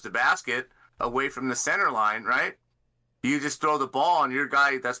way towards the basket, away from the center line, right? You just throw the ball, and your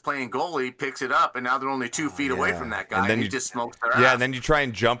guy that's playing goalie picks it up, and now they're only 2 feet away from that guy, and then you just smoke their ass. Yeah, and then you try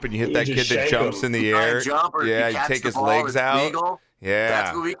and jump, and you hit that kid that jumps in the air. You take his legs out. Legal. Yeah.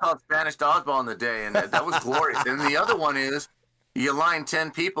 That's what we called Spanish dodgeball in the day, and that was glorious. And the other one is you line 10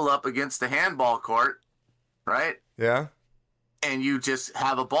 people up against the handball court, right? Yeah. And you just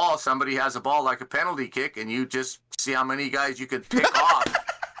have a ball. Somebody has a ball like a penalty kick, and you just see how many guys you could pick off.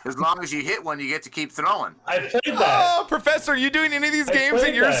 As long as you hit one, you get to keep throwing. I played that. Oh, Professor, are you doing any of these games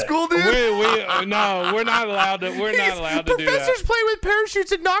at your school, dude? No, we're not allowed to. We're not allowed to do that. Professors play with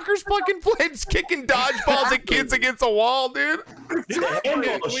parachutes and knockers, plucking flames, kicking dodgeballs at kids against a wall, dude.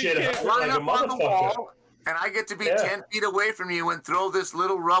 Handball shit Line like a up on the motherfucker. wall, and I get to be 10 feet away from you and throw this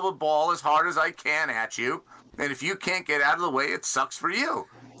little rubber ball as hard as I can at you. And if you can't get out of the way, it sucks for you.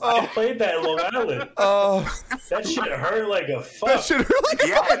 I played that in Long Island. Oh, that shit hurt like a fuck. That shit hurt like a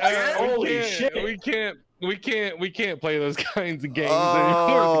fuck. Holy shit. We can't play those kinds of games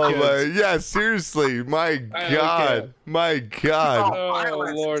Oh anymore. yeah, seriously, my God.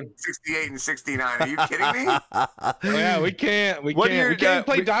 Oh Lord, 68 and 69. Are you kidding me? Yeah, we can't. We can't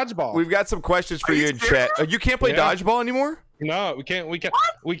play dodgeball. We've got some questions for you in chat. You can't play dodgeball anymore? No, we can't. We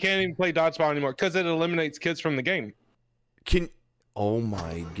can't even play dodgeball anymore because it eliminates kids from the game. Oh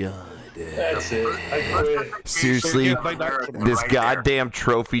my God. That's it. I quit. Seriously, this goddamn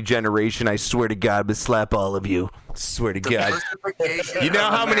trophy generation, I swear to God, would slap all of you. Swear to God. You know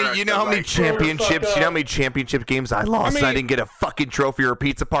how many championship games I lost and I didn't get a fucking trophy or a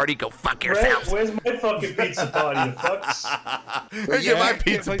pizza party? Go fuck yourselves. Where's my fucking pizza party, you fucks? Get my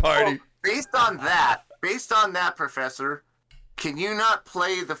pizza party. Based on that, Professor, can you not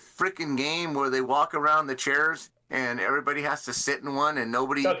play the freaking game where they walk around the chairs and everybody has to sit in one and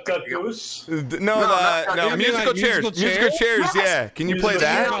nobody... Duck, goose? No, musical chairs. Musical chairs, yeah. Can you play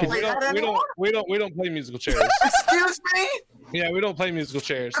that? We don't play musical chairs. Excuse me? Yeah, we don't play musical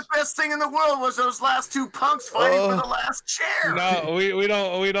chairs. The best thing in the world was those last two punks fighting for the last chair. No, we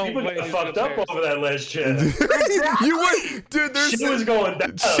don't People play got musical fucked chairs. up over that last chair. Exactly. You would, dude. Shit was going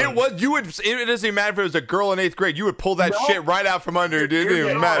down. Shit was. You would. It doesn't even matter if it was a girl in 8th grade. You would pull that shit right out from under. It didn't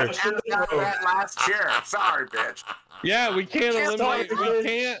even matter. That last chair. Sorry, bitch. Yeah, we can't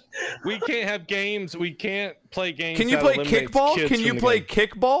eliminate. We can't have games. We can't play games. Can you play kickball? Can you play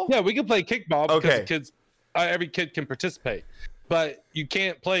kickball? Yeah, we can play kickball because Okay. kids. Every kid can participate, but you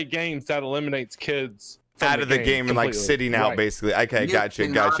can't play games that eliminates kids from Out of the game and like completely. sitting out, Right. basically. Okay, got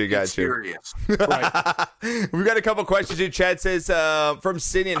you. Serious. Right. We've got a couple questions in chat. Says from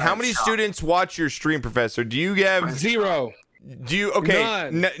Sinian, how many students watch your stream, Professor? Do you have 0? Do you okay?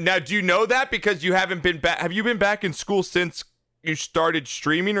 None. Now, do you know that because you haven't been back? Have you been back in school since you started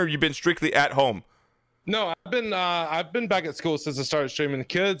streaming, or you've been strictly at home? No, I've been back at school since I started streaming. The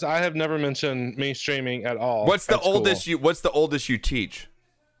kids, I have never mentioned me streaming at all. What's the oldest you teach?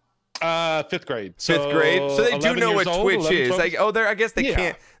 5th grade. Fifth grade. So they do know what Twitch is. 12. Like, I guess they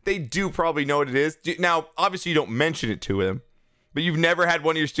can't. They do probably know what it is. Now, obviously, you don't mention it to them, but you've never had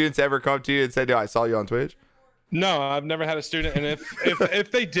one of your students ever come to you and said, "Oh, I saw you on Twitch." No, I've never had a student, and if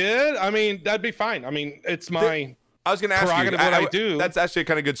they did, I mean, that'd be fine. I mean, it's my I was going to ask you. prerogative what I do. That's actually a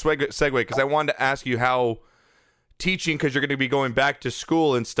kind of good segue because I wanted to ask you how teaching, because you're going to be going back to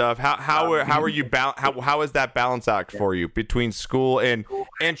school and stuff. How are you how is that balance out for you between school and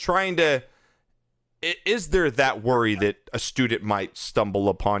trying to is there that worry that a student might stumble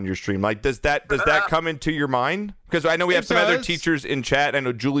upon your stream? Like, does that come into your mind? Because I know we have some other teachers in chat. I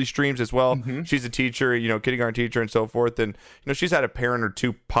know Julie streams as well. Mm-hmm. She's a teacher, kindergarten teacher and so forth. And, she's had a parent or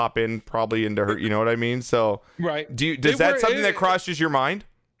two pop in probably into her, you know what I mean? So, right. Does that something that crosses your mind?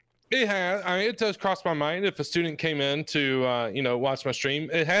 It has. I mean, it does cross my mind. If a student came in to, watch my stream,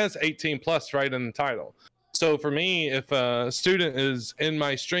 it has 18 plus right in the title. So for me, if a student is in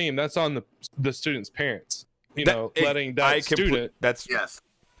my stream, that's on the student's parents. Letting that student. That's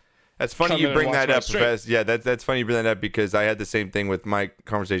funny you bring that up, Professor. Yeah, that's funny you bring that up because I had the same thing with my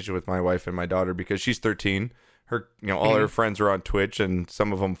conversation with my wife and my daughter because she's 13. Her, all her friends are on Twitch and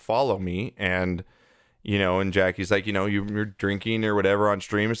some of them follow me and. And Jackie's like, you're drinking or whatever on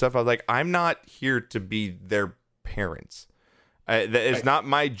stream and stuff. I was like, I'm not here to be their parents. It's not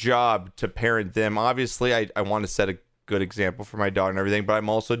my job to parent them. Obviously, I want to set a good example for my daughter and everything, but I'm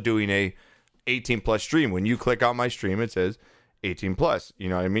also doing a 18 plus stream. When you click on my stream, it says 18 plus. You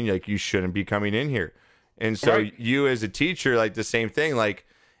know what I mean? Like, you shouldn't be coming in here. And so you as a teacher, like the same thing, like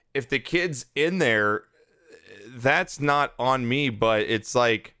if the kid's in there, that's not on me, but it's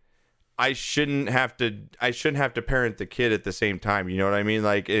like, I shouldn't have to parent the kid at the same time. You know what I mean?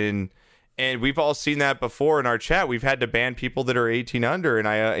 Like and we've all seen that before in our chat. We've had to ban people that are 18 under. And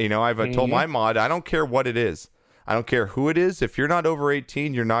I've told my mod, I don't care what it is. I don't care who it is. If you're not over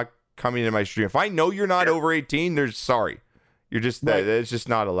 18, you're not coming into my stream. If I know you're not over 18, you're just it's just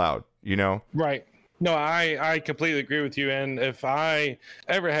not allowed, Right. No, I completely agree with you. And if I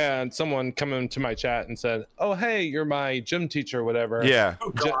ever had someone come into my chat and said, "Oh, hey, you're my gym teacher," or whatever. Yeah.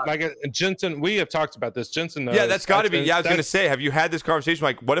 Like Jensen, we have talked about this. Jensen knows. Yeah, that's got to be. Yeah, I was going to say, have you had this conversation?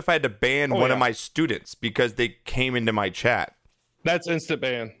 Like, what if I had to ban one of my students because they came into my chat? That's instant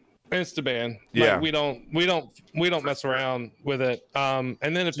ban. Instant ban. Yeah. Like, we don't mess around with it. And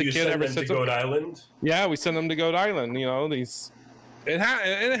then if the kid ever sends to Goat Island, yeah, we send them to Goat Island. It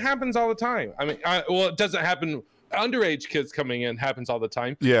happens all the time. I mean, it doesn't happen. Underage kids coming in happens all the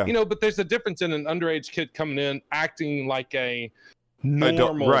time. Yeah. But there's a difference in an underage kid coming in acting like a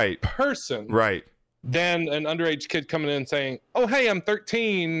normal person. Right. Than an underage kid coming in saying, "Oh, hey, I'm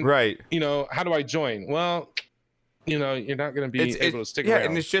 13. Right. How do I join?" Well, you're not going to be able to stick around. Yeah,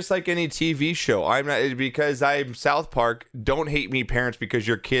 and it's just like any TV show. I'm not because I'm South Park. Don't hate me, parents, because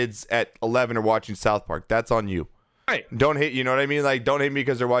your kids at 11 are watching South Park. That's on you. Right. Don't hate, you know what I mean? Like, don't hate me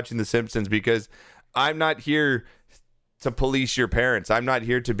because they're watching The Simpsons, because I'm not here to police your parents. I'm not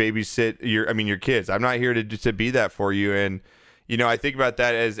here to babysit your kids. I'm not here to be that for you. And, I think about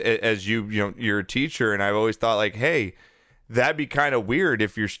that as you're a teacher, and I've always thought like, hey, that'd be kind of weird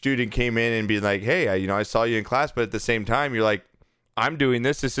if your student came in and be like, hey, I saw you in class, but at the same time, you're like, I'm doing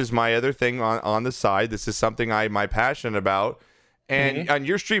this. This is my other thing on the side. This is something I'm passionate about. And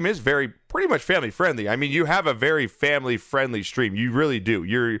your stream is pretty much family friendly. I mean, you have a very family friendly stream. You really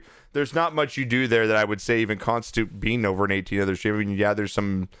do. There's not much you do there that I would say even constitute being over an 18 other stream. I mean, yeah, there's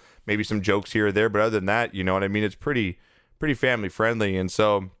maybe some jokes here or there, but other than that, you know what I mean? It's pretty family friendly. And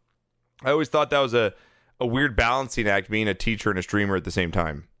so I always thought that was a weird balancing act, being a teacher and a streamer at the same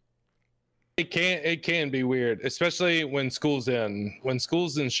time. It can be weird, especially when school's in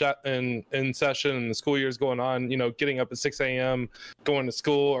session and the school year's going on, getting up at 6 a.m., going to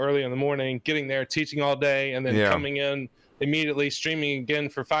school early in the morning, getting there, teaching all day, and then coming in immediately, streaming again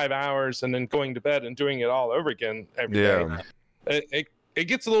for 5 hours, and then going to bed and doing it all over again every day. It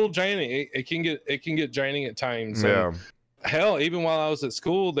gets a little draining. It can get draining at times. Yeah. And hell, even while I was at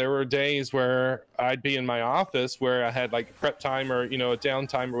school, there were days where I'd be in my office where I had like prep time or, a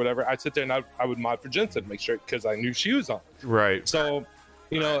downtime or whatever. I'd sit there and I would mod for Jensen, make sure, because I knew she was on. Right. So,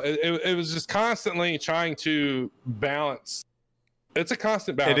 it was just constantly trying to balance. It's a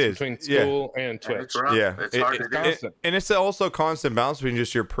constant balance between school and Twitch. It's constant. And it's also a constant balance between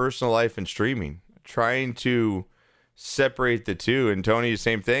just your personal life and streaming, trying to separate the two. And Tony,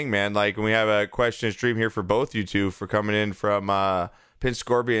 same thing, man. Like, when we have a question stream here for both you two for coming in from Pin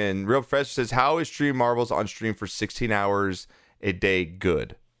Scorpion. Real Professor says, how is Stream Marbles on stream for 16 hours a day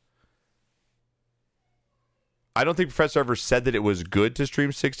good? I don't think Professor ever said that it was good to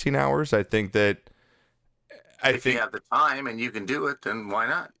stream 16 hours. I think that if you have the time and you can do it, then why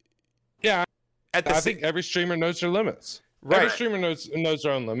not? Yeah, I think every streamer knows their limits. Right. Every streamer knows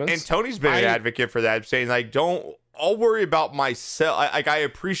their own limits. And Tony's been an advocate for that, saying like, I'll worry about myself. I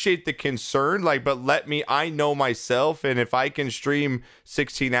appreciate the concern, but I know myself, and if I can stream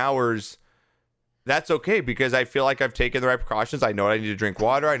 16 hours, that's okay, because I feel like I've taken the right precautions. I know I need to drink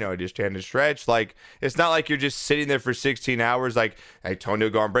water. I know I just stand and stretch. Like, it's not like you're just sitting there for 16 hours. Like, hey, Tony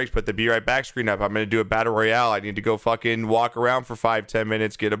will go on breaks, put the Be Right Back screen up. I'm going to do a battle royale. I need to go fucking walk around for 5-10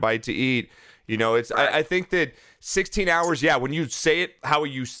 minutes, get a bite to eat. You know, it's I think that 16 hours, yeah, when you say it how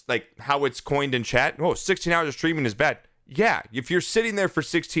it's coined in chat, 16 hours of streaming is bad. Yeah, if you're sitting there for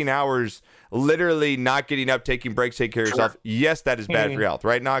 16 hours, literally not getting up, taking breaks, take care of yourself, yes, that is bad for your health,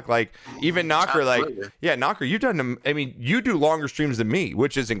 right, Knock? Like, even Knocker, Knocker, you've done, I mean, you do longer streams than me,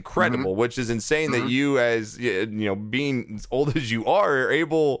 which is incredible, which is insane that you, as, you know, being as old as you are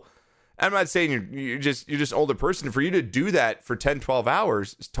able... I'm not saying you're just an older person. For you to do that for 10, 12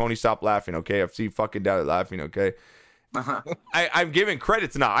 hours, Tony, stop laughing, okay? I see you fucking down at laughing, okay? I'm giving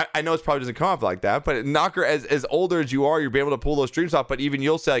credit to Knocker. I know it probably doesn't come off like that, but Knocker, as older as you are, you'll be able to pull those streams off. But even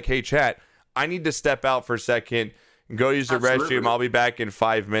you'll say, like, hey, chat, I need to step out for a second and go use the restroom. I'll be back in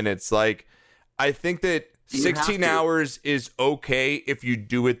 5 minutes. Like, I think that 16 hours is okay if you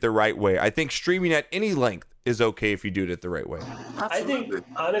do it the right way. I think streaming at any length is okay if you do it the right way. I think,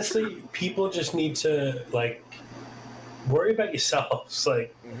 honestly, people just need to, like, worry about yourselves.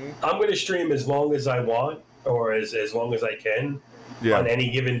 Like, I'm going to stream as long as I want or as long as I can on any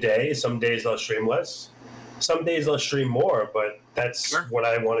given day. Some days I'll stream less. Some days I'll stream more, but that's what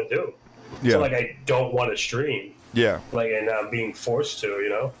I want to do. Yeah. So, like, I don't want to stream. Yeah. Like, and I'm being forced to, you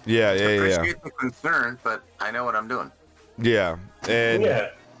know? Yeah. I appreciate the concern, but I know what I'm doing. Yeah.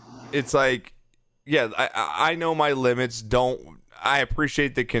 And it's like, I know my limits. I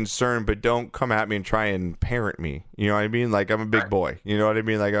appreciate the concern, but don't come at me and try and parent me. You know what I mean? Like, I'm a big boy. You know what I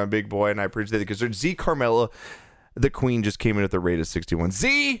mean? Like, I'm a big boy, and I appreciate the concern. Z Carmella, the queen, just came in at the rate of 61.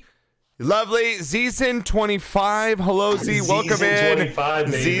 Z, lovely. Z's in 25. Hello, Z. Welcome in. 25,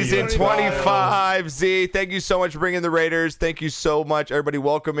 Z's in 25. Z, thank you so much for bringing the Raiders. Thank you so much. Everybody,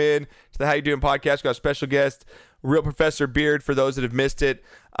 welcome in to the How You Doing podcast. We got a special guest, Real Professor Beard, for those that have missed it.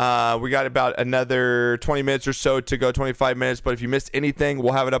 We got about another 20 minutes or so to go, 25 minutes. But if you missed anything,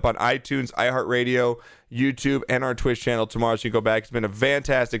 we'll have it up on iTunes, iHeartRadio, YouTube, and our Twitch channel tomorrow, so you can go back. It's been a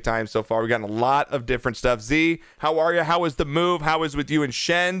fantastic time so far. We've gotten a lot of different stuff. Z, how are you? How was the move? How was with you and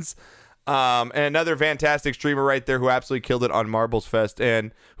Shen's? And another fantastic streamer right there who absolutely killed it on Marbles Fest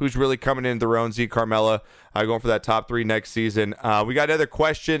and who's really coming into their own, Z Carmella, going for that top 3 next season. We got another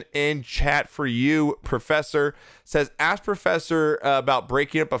question in chat for you. Professor says, ask Professor about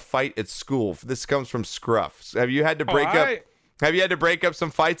breaking up a fight at school. This comes from Scruff. Have you had to break up? Have you had to break up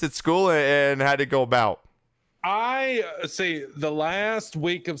some fights at school and had to go about? I see the last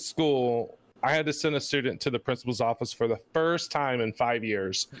week of school, I had to send a student to the principal's office for the first time in 5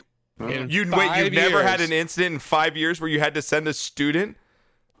 years. You've never had an incident in 5 years where you had to send a student?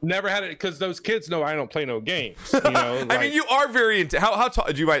 Never had it, because those kids know I don't play no games. You know, like, I mean, you are very how tall?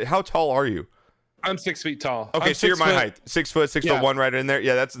 How tall are you? I'm 6 feet tall. Okay, so you're my height. 6 foot, 6'1" right in there.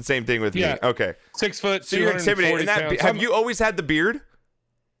 Yeah, that's the same thing with me. Okay, 6 foot. So you're intimidating. Have you always had the beard?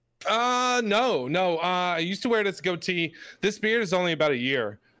 No. I used to wear this goatee. This beard is only about a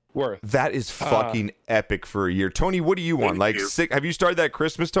year worth. That is fucking epic for a year. Tony, what do you want? Like, have you started that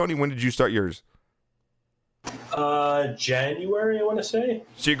Christmas, Tony? When did you start yours? January, I want to say.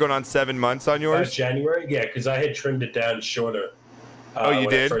 So you're going on 7 months on yours? January, yeah, because I had trimmed it down shorter. You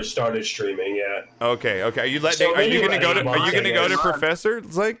did? I first started streaming, yeah. Okay. Are you going to go to Professor?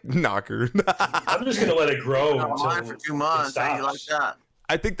 It's like Knocker. I'm just going to let it grow for 2 months. How you like that?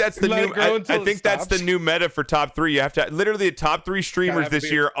 I think that's the new. I think that's the new meta for top 3. You have to literally the top 3 streamers this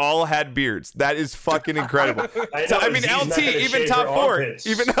year all had beards. That is fucking incredible. I mean, LT even top 4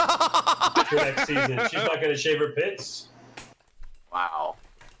 even for next season. She's not going to shave her pits. Wow.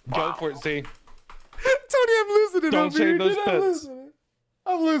 Go for it, Z. Tony, I'm losing it. Don't shave those pits.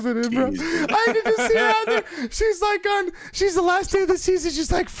 I'm losing it, bro. I can just see her out there. She's the last day of the season. She's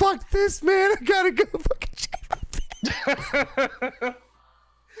like, fuck this, man. I gotta go fucking shave my pits.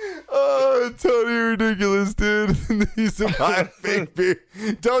 Oh, Tony, ridiculous, dude. He's my fake beard.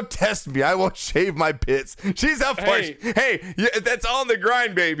 Don't test me. I won't shave my pits. She's up for it. Hey, that's all in the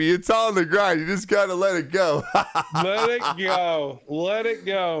grind, baby. It's all in the grind. You just gotta let it go. Let it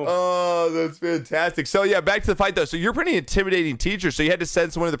go. Oh, that's fantastic. So yeah, back to the fight though. So you're a pretty intimidating teacher. So you had to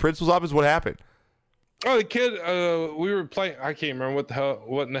send someone to the principal's office. What happened? Oh, the kid, we were playing. I can't remember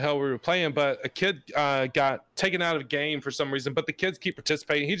what in the hell we were playing, but a kid got taken out of a game for some reason. But the kids keep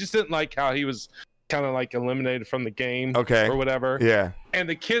participating. He just didn't like how he was kind of like eliminated from the game, or whatever. Yeah. And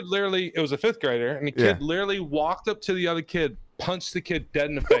the kid literally, it was a 5th grader, and the kid literally walked up to the other kid, punched the kid dead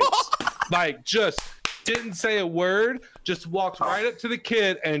in the face, like just didn't say a word, just walked right up to the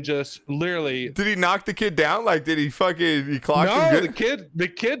kid and just literally. Did he knock the kid down? Like, did he clocked him good? the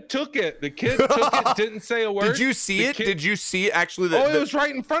kid took it. The kid took it, didn't say a word. Did you see it? Did you see it actually? It was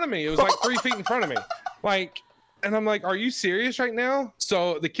right in front of me. It was like 3 feet in front of me. Like, And I'm like, are you serious right now?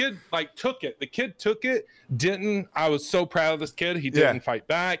 So the kid like took it. The kid took it. I was so proud of this kid. He didn't fight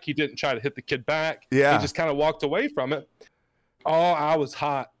back. He didn't try to hit the kid back. Yeah. He just kind of walked away from it. Oh, I was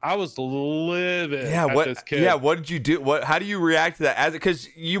hot. I was livid at this kid. Yeah, what did you do? How do you react to that? Because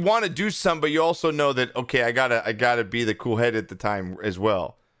you want to do something, but you also know that, okay, I gotta be the cool head at the time as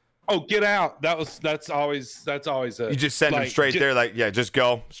well. Oh, get out. That's always a, you just send him straight there, like, yeah, just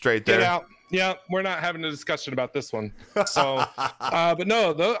go straight there. Get out. Yeah, we're not having a discussion about this one. So, but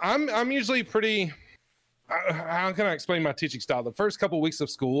no, I'm usually pretty. How can I explain my teaching style? The first couple of weeks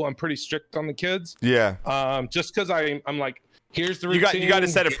of school, I'm pretty strict on the kids. Yeah. Just because I'm like, here's the routine. You got to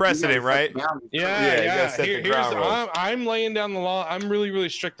set a precedent, right? Yeah. I'm laying down the law. I'm really, really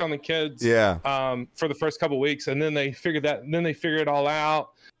strict on the kids. Yeah. For the first couple of weeks, and then they figure it all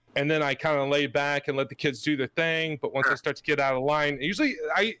out. And then I kind of lay back and let the kids do their thing. But once I start to get out of line, it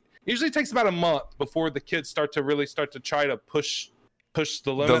usually takes about a month before the kids start to try to push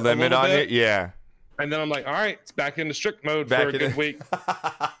the limit. The limit on it, yeah. And then I'm like, all right, it's back into strict mode for a good week.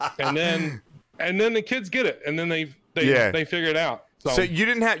 and then the kids get it, and then they figure it out. So you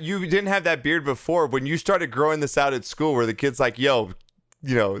didn't have that beard before. When you started growing this out at school, where the kid's like, yo,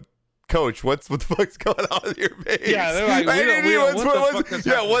 Coach, what the fuck's going on with your face? Yeah, they're like,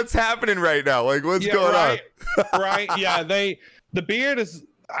 what's happening right now? Like, what's going on? Right? Yeah, the beard is.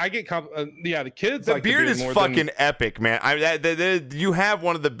 I get the kids. The beard is fucking epic, man. You have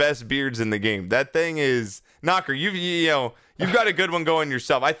one of the best beards in the game. That thing is Knocker. You've got a good one going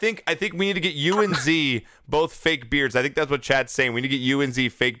yourself. I think we need to get you and Z both fake beards. I think that's what chat's saying. We need to get you and Z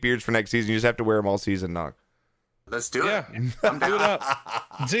fake beards for next season. You just have to wear them all season, Knock. Let's do it. Do it up.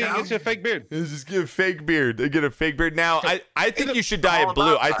 Z, get you a fake beard. Just get a fake beard. Get a fake beard. Now, I think you should dye it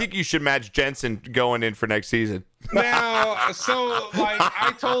blue. I think you should match Jensen going in for next season. Now, so like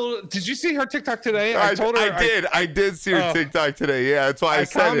did you see her TikTok today? I told her I did see her TikTok today. Yeah, that's why I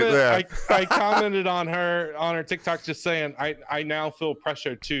said it. Yeah. I commented on her TikTok just saying I now feel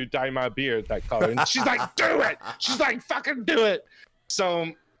pressure to dye my beard that color. And she's like, do it. She's like, fucking do it. So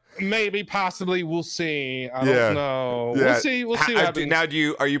maybe, possibly, we'll see. I don't know. Yeah. We'll see what happens. Now,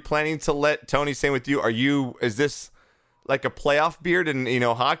 are you planning to let Tony stay with you? Is this like a playoff beard in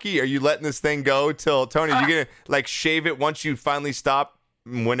hockey? Are you letting this thing go till Tony? Are you gonna like shave it once you finally stop,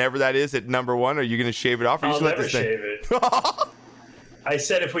 whenever that is at number one? Or are you gonna shave it off? Or I'll never shave it. I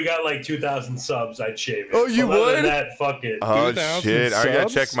said if we got like 2,000 subs, I'd shave it. Oh, you would? Other than that, fuck it. Oh, shit. I got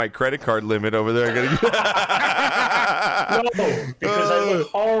to check my credit card limit over there. No, because I look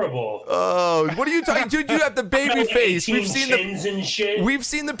horrible. Oh, what are you talking? Dude, you have the baby face. We've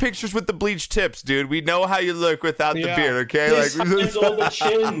seen the pictures with the bleached tips, dude. We know how you look without the beard, okay? This is all the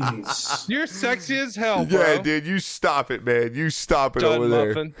chins. You're sexy as hell, bro. Yeah, dude. You stop it, man. You stop it stud over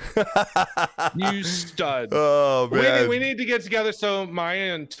muffin. there. You stud. Oh, man. We need to get together so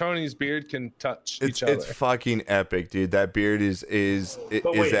Maya and Tony's beard can touch each other. It's fucking epic, dude. That beard is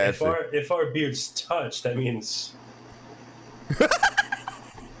but wait, epic. If our beards touch, that means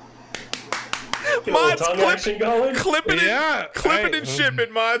Mods, clip it and ship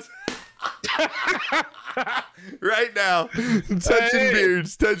it, Mods. Right now, touching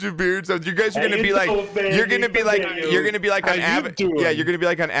beards. So you guys are gonna be like, you're gonna be like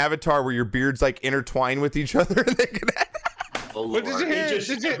on Avatar, where your beards like intertwine with each other. And they can. What did you hear?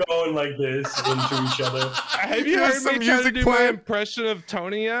 Did you going like this into each other? Have you heard me try to do my impression of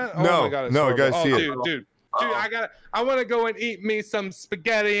Tony yet? Oh no, my God, no, I gotta see it, dude. I want to go and eat me some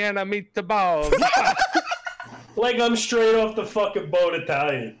spaghetti and a meatball. Like I'm straight off the fucking boat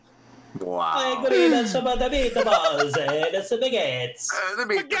Italian. Wow. I'm gonna eat some of the meatballs and the spaghetti. The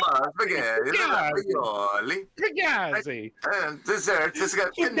meatballs, spaghetti, and dessert.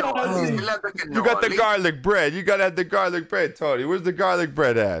 You got the garlic bread. You gotta have the garlic bread, Tony. Where's the garlic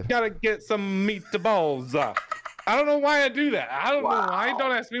bread at? Gotta get some meatballs. I don't know why I do that. I don't know why.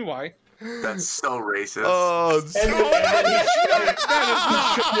 Don't ask me why. That's so racist. Oh,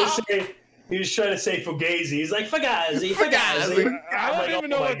 he was trying to say Fugazi. He's like, Fugazi. I don't even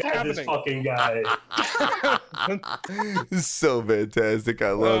know what's happening. This fucking guy. So fantastic.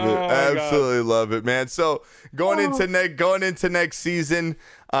 I love it. Absolutely love it, man. So going into next season,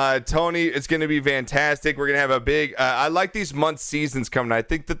 Tony, it's going to be fantastic. We're going to have a big I like these month seasons coming. I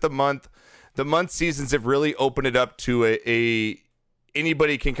think that the month seasons have really opened it up to a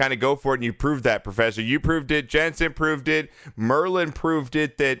anybody can kind of go for it, and you proved that, Professor. You proved it. Jensen proved it. Merlin proved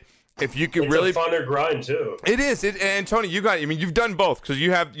it that if you could it's a funner grind too. It is. And Tony, you've done both, because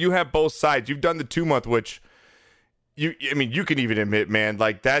you have both sides. You've done the 2 month, which you can even admit, man,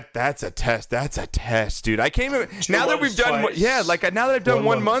 like that's a test. That's a test, dude. I can't even now that we've done now that I've done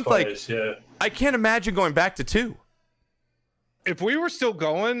 1 month, like I can't imagine going back to 2. If we were still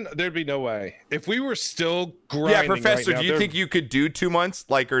going, there'd be no way. If we were still grinding, Yeah, Professor, right now, do you think you could do 2 months?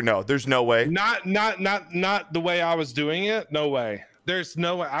 Like, or no? There's no way. Not the way I was doing it. No way. There's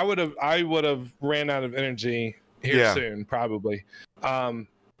no way. I would have ran out of energy here soon, probably.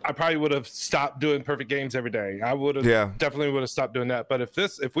 I probably would have stopped doing perfect games every day. I would have definitely would have stopped doing that. But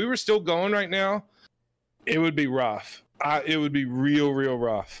if we were still going right now, it would be rough. It would be real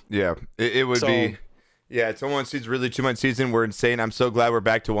rough. Yeah, it would be. Yeah, it's 1 season, really 2 month season. We're insane. I'm so glad we're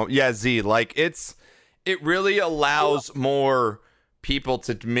back to 1. Yeah, Z, like it really allows more people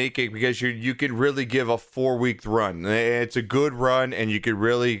to make it because you could really give a 4-week run. It's a good run, and you could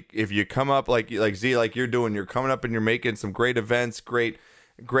really, if you come up like Z, like you're doing, you're coming up and you're making some great events, great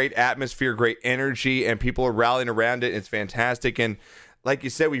atmosphere, great energy, and people are rallying around it. It's fantastic. And like you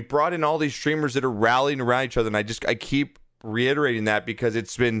said, we brought in all these streamers that are rallying around each other, and I keep reiterating that because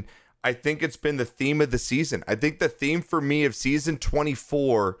I think it's been the theme of the season. I think the theme for me of season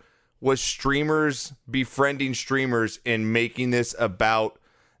 24 was streamers befriending streamers and making this about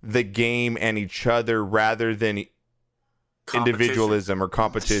the game and each other rather than individualism or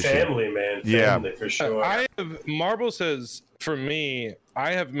competition. Family, man. Family, for sure. Marbles has, for me,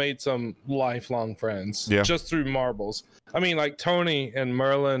 I have made some lifelong friends just through Marbles. I mean, like Tony and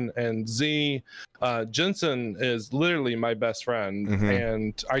Merlin and Z. Jensen is literally my best friend,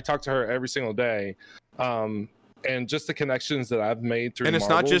 and I talk to her every single day. And just the connections that I've made through, and it's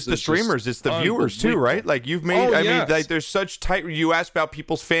Marbles, not just the streamers, it's the viewers too, right? Like you've made, I mean, like there's such tight. You ask about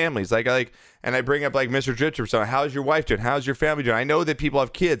people's families, like, and I bring up like Mr. Dripster. So, how's your wife doing? How's your family doing? I know that people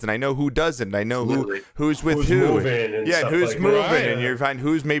have kids, and I know who doesn't. I know who's with who. Who's moving, and you find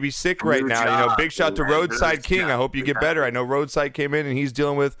who's maybe sick right now. You know, big shout to Roadside King. I hope you get better. I know Roadside came in and he's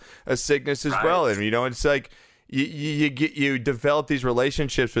dealing with a sickness as well, and you know, it's like. You develop these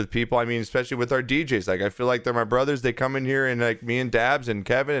relationships with people. I mean, especially with our DJs. Like I feel like they're my brothers. They come in here and like me and Dabs and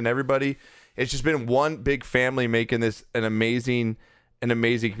Kevin and everybody. It's just been one big family making this an amazing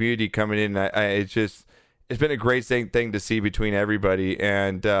community coming in. It's been a great thing to see between everybody,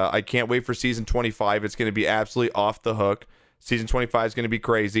 and I can't wait for season 25. It's going to be absolutely off the hook. Season 25 is going to be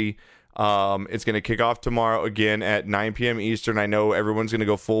crazy. It's going to kick off tomorrow again at 9 p.m. Eastern. I know everyone's going to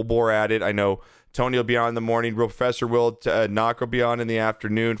go full bore at it. I know Tony will be on in the morning. Real Professor will. Knock will be on in the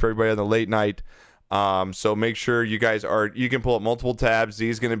afternoon for everybody on the late night. So make sure you guys you can pull up multiple tabs.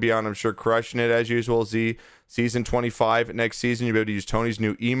 Z's going to be on, I'm sure, crushing it as usual. Z, season 25 next season. You'll be able to use Tony's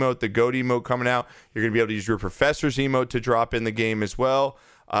new emote, the GOAT emote coming out. You're going to be able to use Real Professor's emote to drop in the game as well.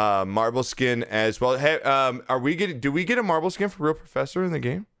 Marble skin as well. Hey, do we get a marble skin for Real Professor in the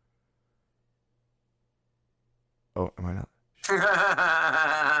game? Oh, am I not?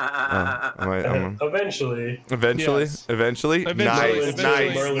 Eventually. Yes. Eventually.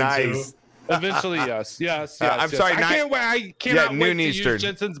 Nice. Eventually, yes. I'm sorry. I cannot noon wait Eastern. to use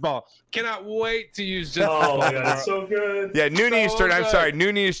Jensen's ball. Cannot wait to use Jensen's ball. Oh my god, it's so good. Yeah, noon Eastern. I'm sorry,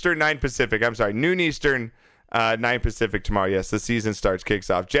 noon Eastern, 9 Pacific. I'm sorry, noon Eastern, 9 Pacific tomorrow. Yes, the season kicks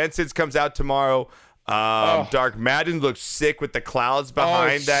off. Jensen's comes out tomorrow. Dark Madden looks sick with the clouds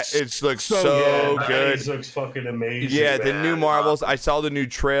behind that. It looks so good. It looks fucking amazing. Yeah, the new marbles. I saw the new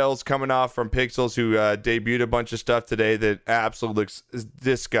trails coming off from Pixels, who debuted a bunch of stuff today that absolutely looks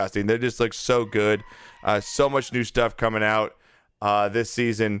disgusting. They just look so good. So much new stuff coming out this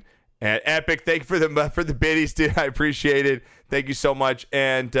season. And Epic, thank you for the biddies, dude. I appreciate it. Thank you so much.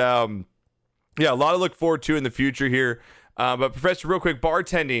 And yeah, a lot to look forward to in the future here. But Professor, real quick,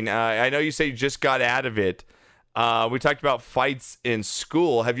 bartending. I know you say you just got out of it. We talked about fights in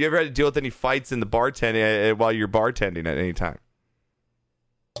school. Have you ever had to deal with any fights in the bartending while you're bartending at any time?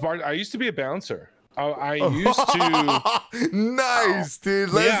 I used to be a bouncer. I used to. Nice,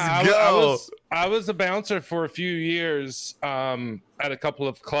 dude. Let's go. I was a bouncer for a few years at a couple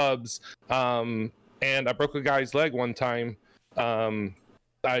of clubs, and I broke a guy's leg one time.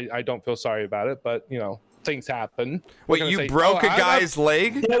 I don't feel sorry about it, but you know. Things happen. Wait, you broke a guy's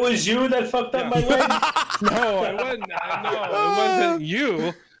leg? That was you that fucked up my leg? No, it wasn't. No, it wasn't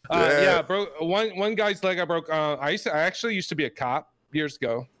you. Broke one guy's leg. I broke. I actually used to be a cop years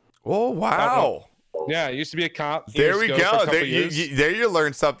ago. Oh wow! Yeah, I used to be a cop. There we go. There you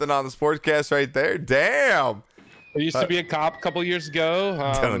learned something on the Sportscast right there. Damn. I used to be a cop a couple years ago.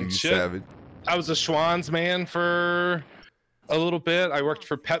 Savage. I was a Schwann's man for a little bit. I worked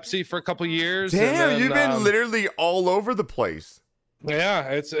for Pepsi for a couple years. Damn, you've been literally all over the place. Yeah,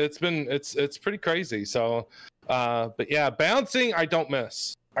 it's pretty crazy. So, but yeah, bouncing I don't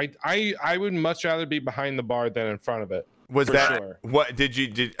miss. I would much rather be behind the bar than in front of it. Was For that sure. what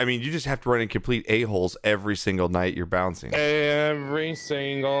I mean, you just have to run in complete a-holes every single night you're bouncing. Every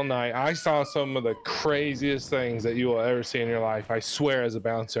single night. I saw some of the craziest things that you will ever see in your life. I swear, as a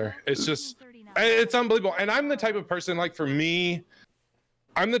bouncer. It's unbelievable. And I'm the type of person, like for me,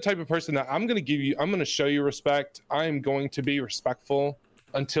 I'm the type of person that I'm going to show you respect. I am going to be respectful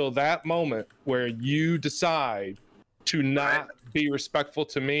until that moment where you decide to not be respectful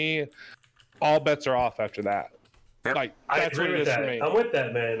to me. All bets are off after that. Yep. Like, I that's what agree it with is for that. me. I'm with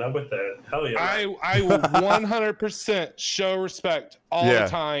that, man. I'm with that. Hell yeah. I will 100% show respect all Yeah. the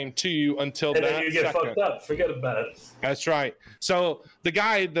time to you until and that then you get second. fucked up. Forget about it. That's right. So the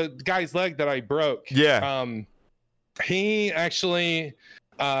guy's leg that I broke. Yeah. He actually,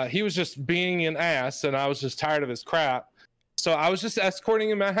 he was just being an ass, and I was just tired of his crap. So I was just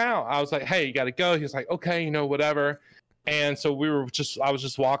escorting him out. I was like, "Hey, you got to go." He was like, "Okay, whatever." And so I was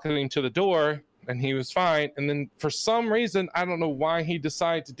just walking him to the door, and he was fine. And then for some reason, I don't know why he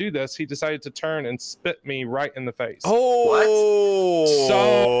decided to do this. He decided to turn and spit me right in the face. Oh.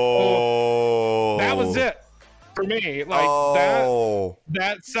 So that was it for me. Like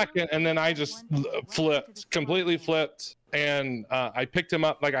that second, and then I just completely flipped, and I picked him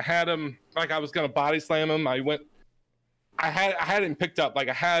up like I had him, like I was gonna body slam him. I had him picked up like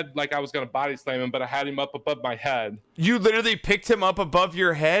I was gonna body slam him, but I had him up above my head. You literally picked him up above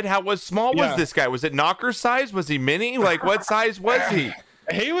your head? How small was this guy? Was it knocker size? Was he mini? Like what size was he?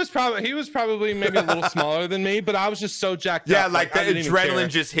 He was probably maybe a little smaller than me, but I was just so jacked up. Yeah, like the I didn't even adrenaline care.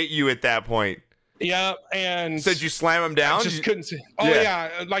 just hit you at that point. Yeah, and So did you slam him down? I just couldn't see. Oh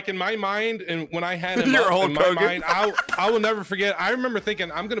yeah, like in my mind, and when I had him You're up, Hulk in my Hogan. mind, I will never forget. I remember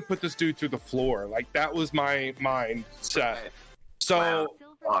thinking, I'm gonna put this dude through the floor. Like that was my mindset. So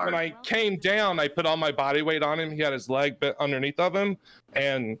when I came down, I put all my body weight on him. He had his leg bit underneath of him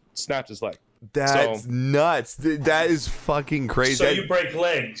and snapped his leg. That's nuts. That is fucking crazy. So you break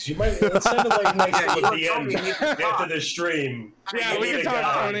legs. You might. It sounded like nice Yeah, at the you end need to talk. after the stream. Yeah, we can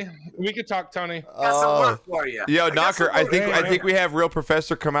talk, Tony. We could talk, Tony. Got some work for you. Yo, got Knocker, some I work think for I you. think we have Real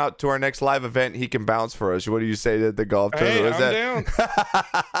Professor come out to our next live event. He can bounce for us. What do you say to the golf tournament? Hey, I'm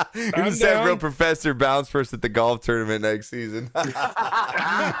down. You just have Real Professor bounce for us at the golf tournament next season.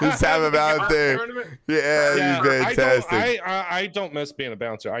 Just have him out there. Yeah, that'd be fantastic. I don't miss being a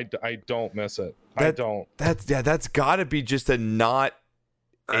bouncer. I don't miss it. I don't. That's got to be just That's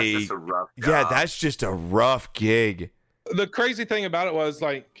just a rough job. Yeah, that's just a rough gig. The crazy thing about it was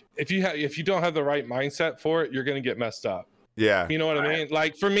like if you don't have the right mindset for it, you're gonna get messed up. Yeah. You know what I mean?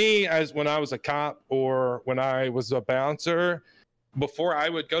 Like for me, as when I was a cop or when I was a bouncer, before I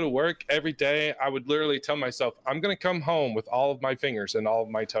would go to work every day, I would literally tell myself, I'm gonna come home with all of my fingers and all of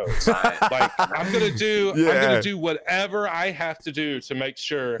my toes. Like I'm gonna do whatever I have to do to make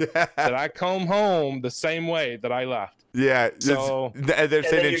sure that I come home the same way that I left. Yeah. So they're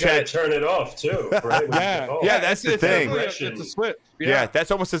saying in you gotta chat. turn it off too, right? Yeah, that's the thing. It's a switch. Yeah, that's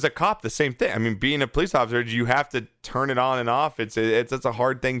almost as a cop the same thing. I mean, being a police officer, you have to turn it on and off. It's a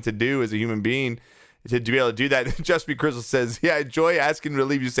hard thing to do as a human being. To be able to do that. Just Be Crystal says, yeah, I enjoy asking to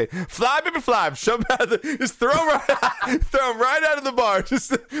leave. You say, fly, baby, fly. Shove him out just throw him right out of the bar.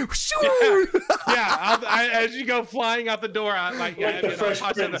 Just shoo. As you go flying out the door, Like the Fresh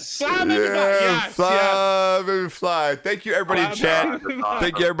Prince. Fly, baby, fly. Yes, fly, baby, fly. Thank you, everybody in chat.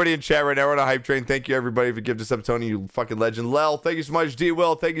 Thank you, everybody in chat right now. We're on a hype train. Thank you, everybody, for giving us up, Tony, you fucking legend. Lel, thank you so much. D.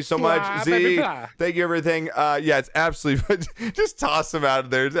 Will, thank you so much. Fly, Z, baby, fly. thank you, everything. Yeah, it's absolutely. Just toss them out of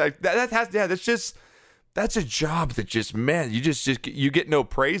there. That's a job that just, man, you get no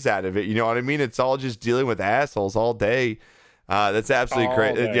praise out of it. You know what I mean? It's all just dealing with assholes all day. That's absolutely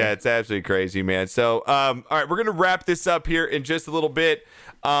crazy. Yeah, it's absolutely crazy, man. So, all right, we're going to wrap this up here in just a little bit.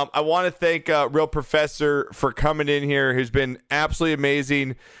 I want to thank Real Professor for coming in here, who's been absolutely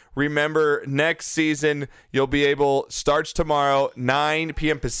amazing. Remember, next season, starts tomorrow, 9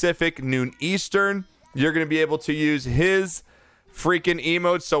 p.m. Pacific, noon Eastern. You're going to be able to use his freaking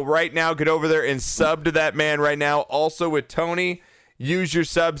emotes. So right now, get over there and sub to that man right now. Also with Tony, use your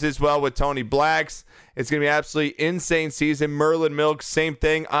subs as well with Tony Blacks. It's going to be absolutely insane season. Merlin Milk, same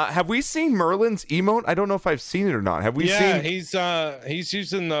thing. Have we seen Merlin's emote? I don't know if I've seen it or not. Have we seen? Yeah, he's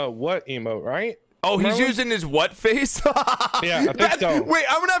using the what emote, right? Oh, Merlin? He's using his what face? Yeah, I think so. Wait,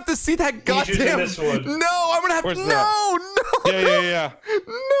 I'm gonna have to see that goddamn. this one. No, I'm gonna have Where's to. that? No. Yeah.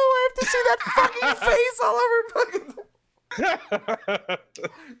 No, I have to see that fucking face all over fucking.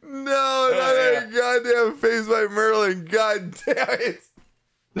 No, not that goddamn face by Merlin. God damn it.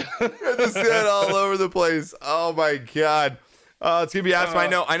 I have to see that all over the place. Oh my god. It's gonna be awesome.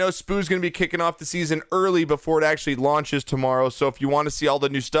 I know Spoo's gonna be kicking off the season early before it actually launches tomorrow. So if you want to see all the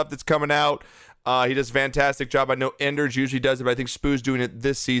new stuff that's coming out, He does a fantastic job. I know Enders usually does it, but I think Spoo's doing it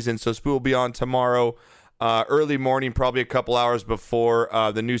this season. So Spoo will be on tomorrow, early morning, probably a couple hours before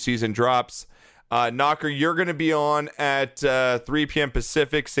the new season drops. Knocker, you're going to be on at 3 p.m.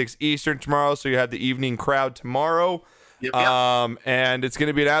 Pacific, 6 Eastern tomorrow. So you have the evening crowd tomorrow. Yep. And it's going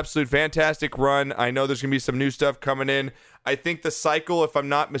to be an absolute fantastic run. I know there's going to be some new stuff coming in. I think the cycle, if I'm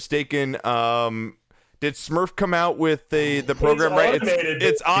not mistaken, did Smurf come out with the program right?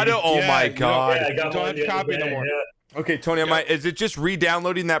 It's auto. Oh my god! I got don't have to copy no more. Yeah. Okay, Tony, is it just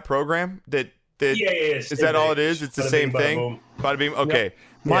re-downloading that program? That is that all it is? It's the same thing. Bada bing. Okay. Yep.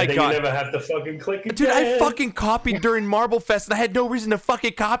 My God. You never have to fucking click it. Dude, I fucking copied during Marble Fest, and I had no reason to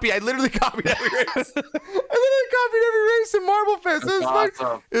fucking copy. I literally copied every race. In Marble Fest.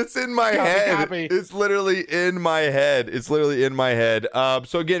 Awesome. It's in my head. Copy. It's literally in my head.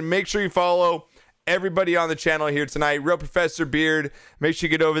 So again, make sure you follow everybody on the channel here tonight. Real Professor Beard. Make sure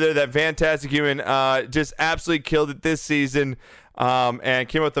you get over there. That fantastic human just absolutely killed it this season and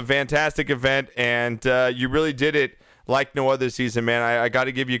came up with a fantastic event. And you really did it like no other season, man. I got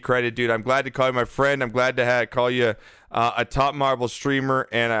to give you credit, dude. I'm glad to call you my friend. I'm glad to call you a top Marble streamer,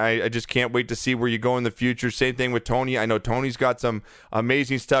 and I just can't wait to see where you go in the future. Same thing with Tony. I know Tony's got some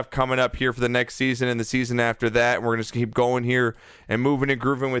amazing stuff coming up here for the next season and the season after that, and we're going to keep going here and moving and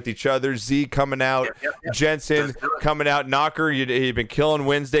grooving with each other. Z coming out, Jensen coming out, Knocker, you've been killing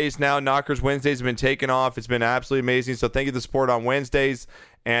Wednesdays now. Knocker's Wednesdays have been taking off. It's been absolutely amazing, so thank you for the support on Wednesdays.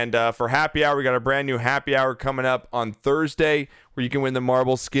 And for Happy Hour, we got a brand new Happy Hour coming up on Thursday where you can win the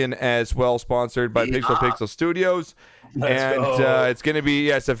Marble skin as well, sponsored by Pixel Studios. It's going to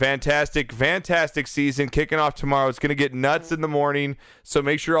be, it's a fantastic season kicking off tomorrow. It's going to get nuts in the morning. So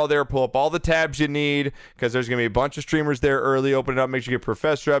make sure you're all there. Pull up all the tabs you need because there's going to be a bunch of streamers there early. Open it up. Make sure you get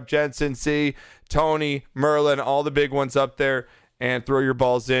Professor up, Jensen, C, Tony, Merlin, all the big ones up there. And throw your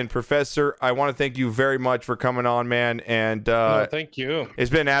balls in. Professor, I want to thank you very much for coming on, man. And thank you. It's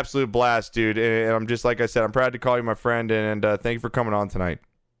been an absolute blast, dude. And I'm just, like I said, I'm proud to call you my friend. And thank you for coming on tonight.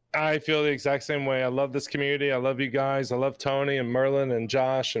 I feel the exact same way. I love this community. I love you guys. I love Tony and Merlin and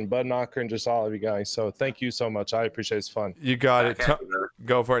Josh and Bud Knocker and just all of you guys. So thank you so much. I appreciate it. It's fun. You got it.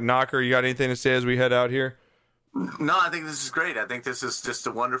 Go for it. Knocker, you got anything to say as we head out here? No, I think this is great. I think this is just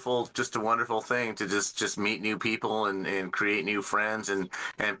a wonderful thing to just meet new people and create new friends and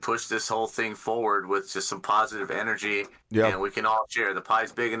push this whole thing forward with just some positive energy. Yeah, and we can all share. The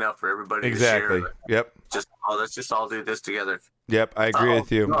pie's big enough for everybody to share. Yep. Let's just all do this together. Yep, I agree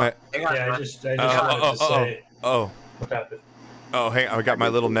with you. No, I just wanted to say. What happened? Oh, hang on. I got my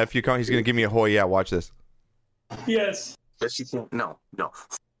little nephew coming. He's going to give me a hoy. Yeah, watch this. Yes. No.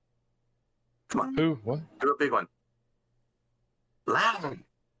 Come on. Who? What? Do a big one. Loud.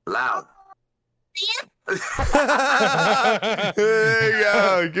 There you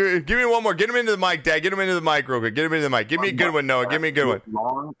go. Give me one more. Get him into the mic, Dad. Get him into the mic real quick. Get him into the mic. Give me a good one, Noah. Give me a good one.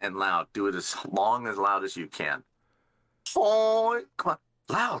 Long and loud. Do it as long and loud as you can. Oh, come on.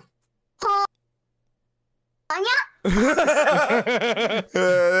 Loud. There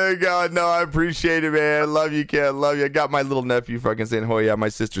you go. No, I appreciate it, man. I love you, kid. I love you. I got my little nephew fucking saying, oh, yeah, my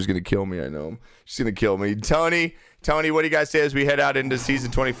sister's going to kill me. I know him. She's going to kill me. Tony, what do you guys say as we head out into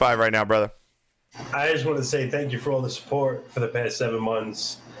season 25 right now, brother? I just want to say thank you for all the support for the past 7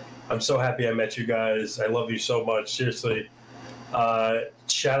 months. I'm so happy I met you guys. I love you so much. Seriously.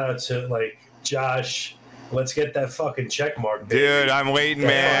 Shout out to, Josh. Let's get that fucking check mark, baby. Dude, I'm waiting,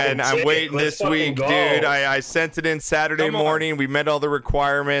 man. I'm waiting this week, dude. I sent it in Saturday morning. We met all the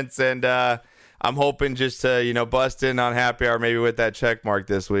requirements, and I'm hoping just to, bust in on Happy Hour maybe with that check mark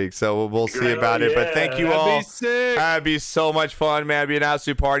this week. So we'll see about it. But thank you all. That'd be sick. That'd be so much fun, man. It'd be an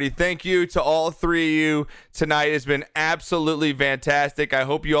absolute party. Thank you to all three of you tonight. It's been absolutely fantastic. I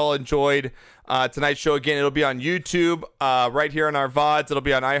hope you all enjoyed tonight's show. Again, it'll be on YouTube, right here on our VODs. It'll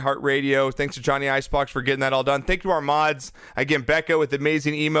be on iHeartRadio. Thanks to Johnny Icebox for getting that all done. Thank you to our mods. Again, Becca with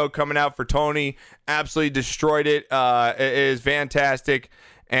amazing emote coming out for Tony. Absolutely destroyed it. It is fantastic.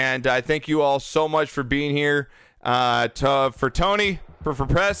 And I thank you all so much for being here. For Tony, for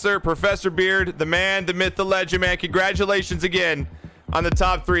Professor Beard, the man, the myth, the legend, man. Congratulations again on the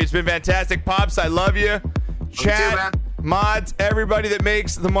top 3. It's been fantastic. Pops, I love you. Chat, mods, everybody that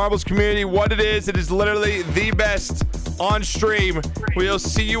makes the Marbles community what it is. It is literally the best on stream. We'll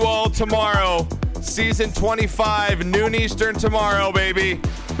see you all tomorrow. Season 25, noon Eastern tomorrow, baby.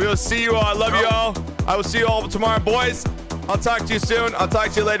 We'll see you all. I love you all. I will see you all tomorrow, boys. I'll talk to you soon. I'll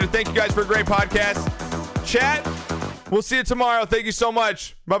talk to you later. Thank you guys for a great podcast. Chat, we'll see you tomorrow. Thank you so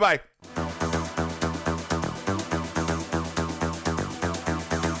much. Bye-bye.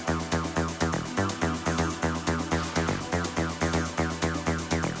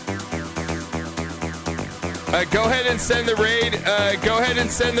 Go ahead and send the raid. Go ahead and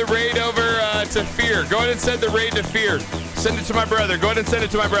send the raid over to Fear. Go ahead and send the raid to Fear. Send it to my brother. Go ahead and send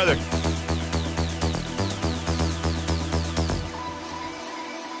it to my brother.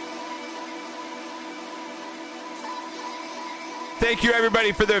 Thank you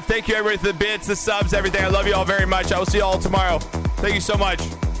everybody for the bits, the subs, everything. I love you all very much. I will see you all tomorrow. Thank you so much.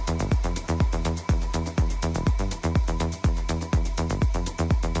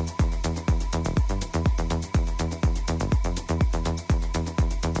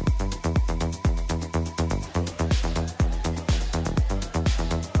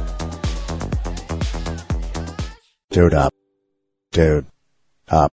 Dude up. Dude up.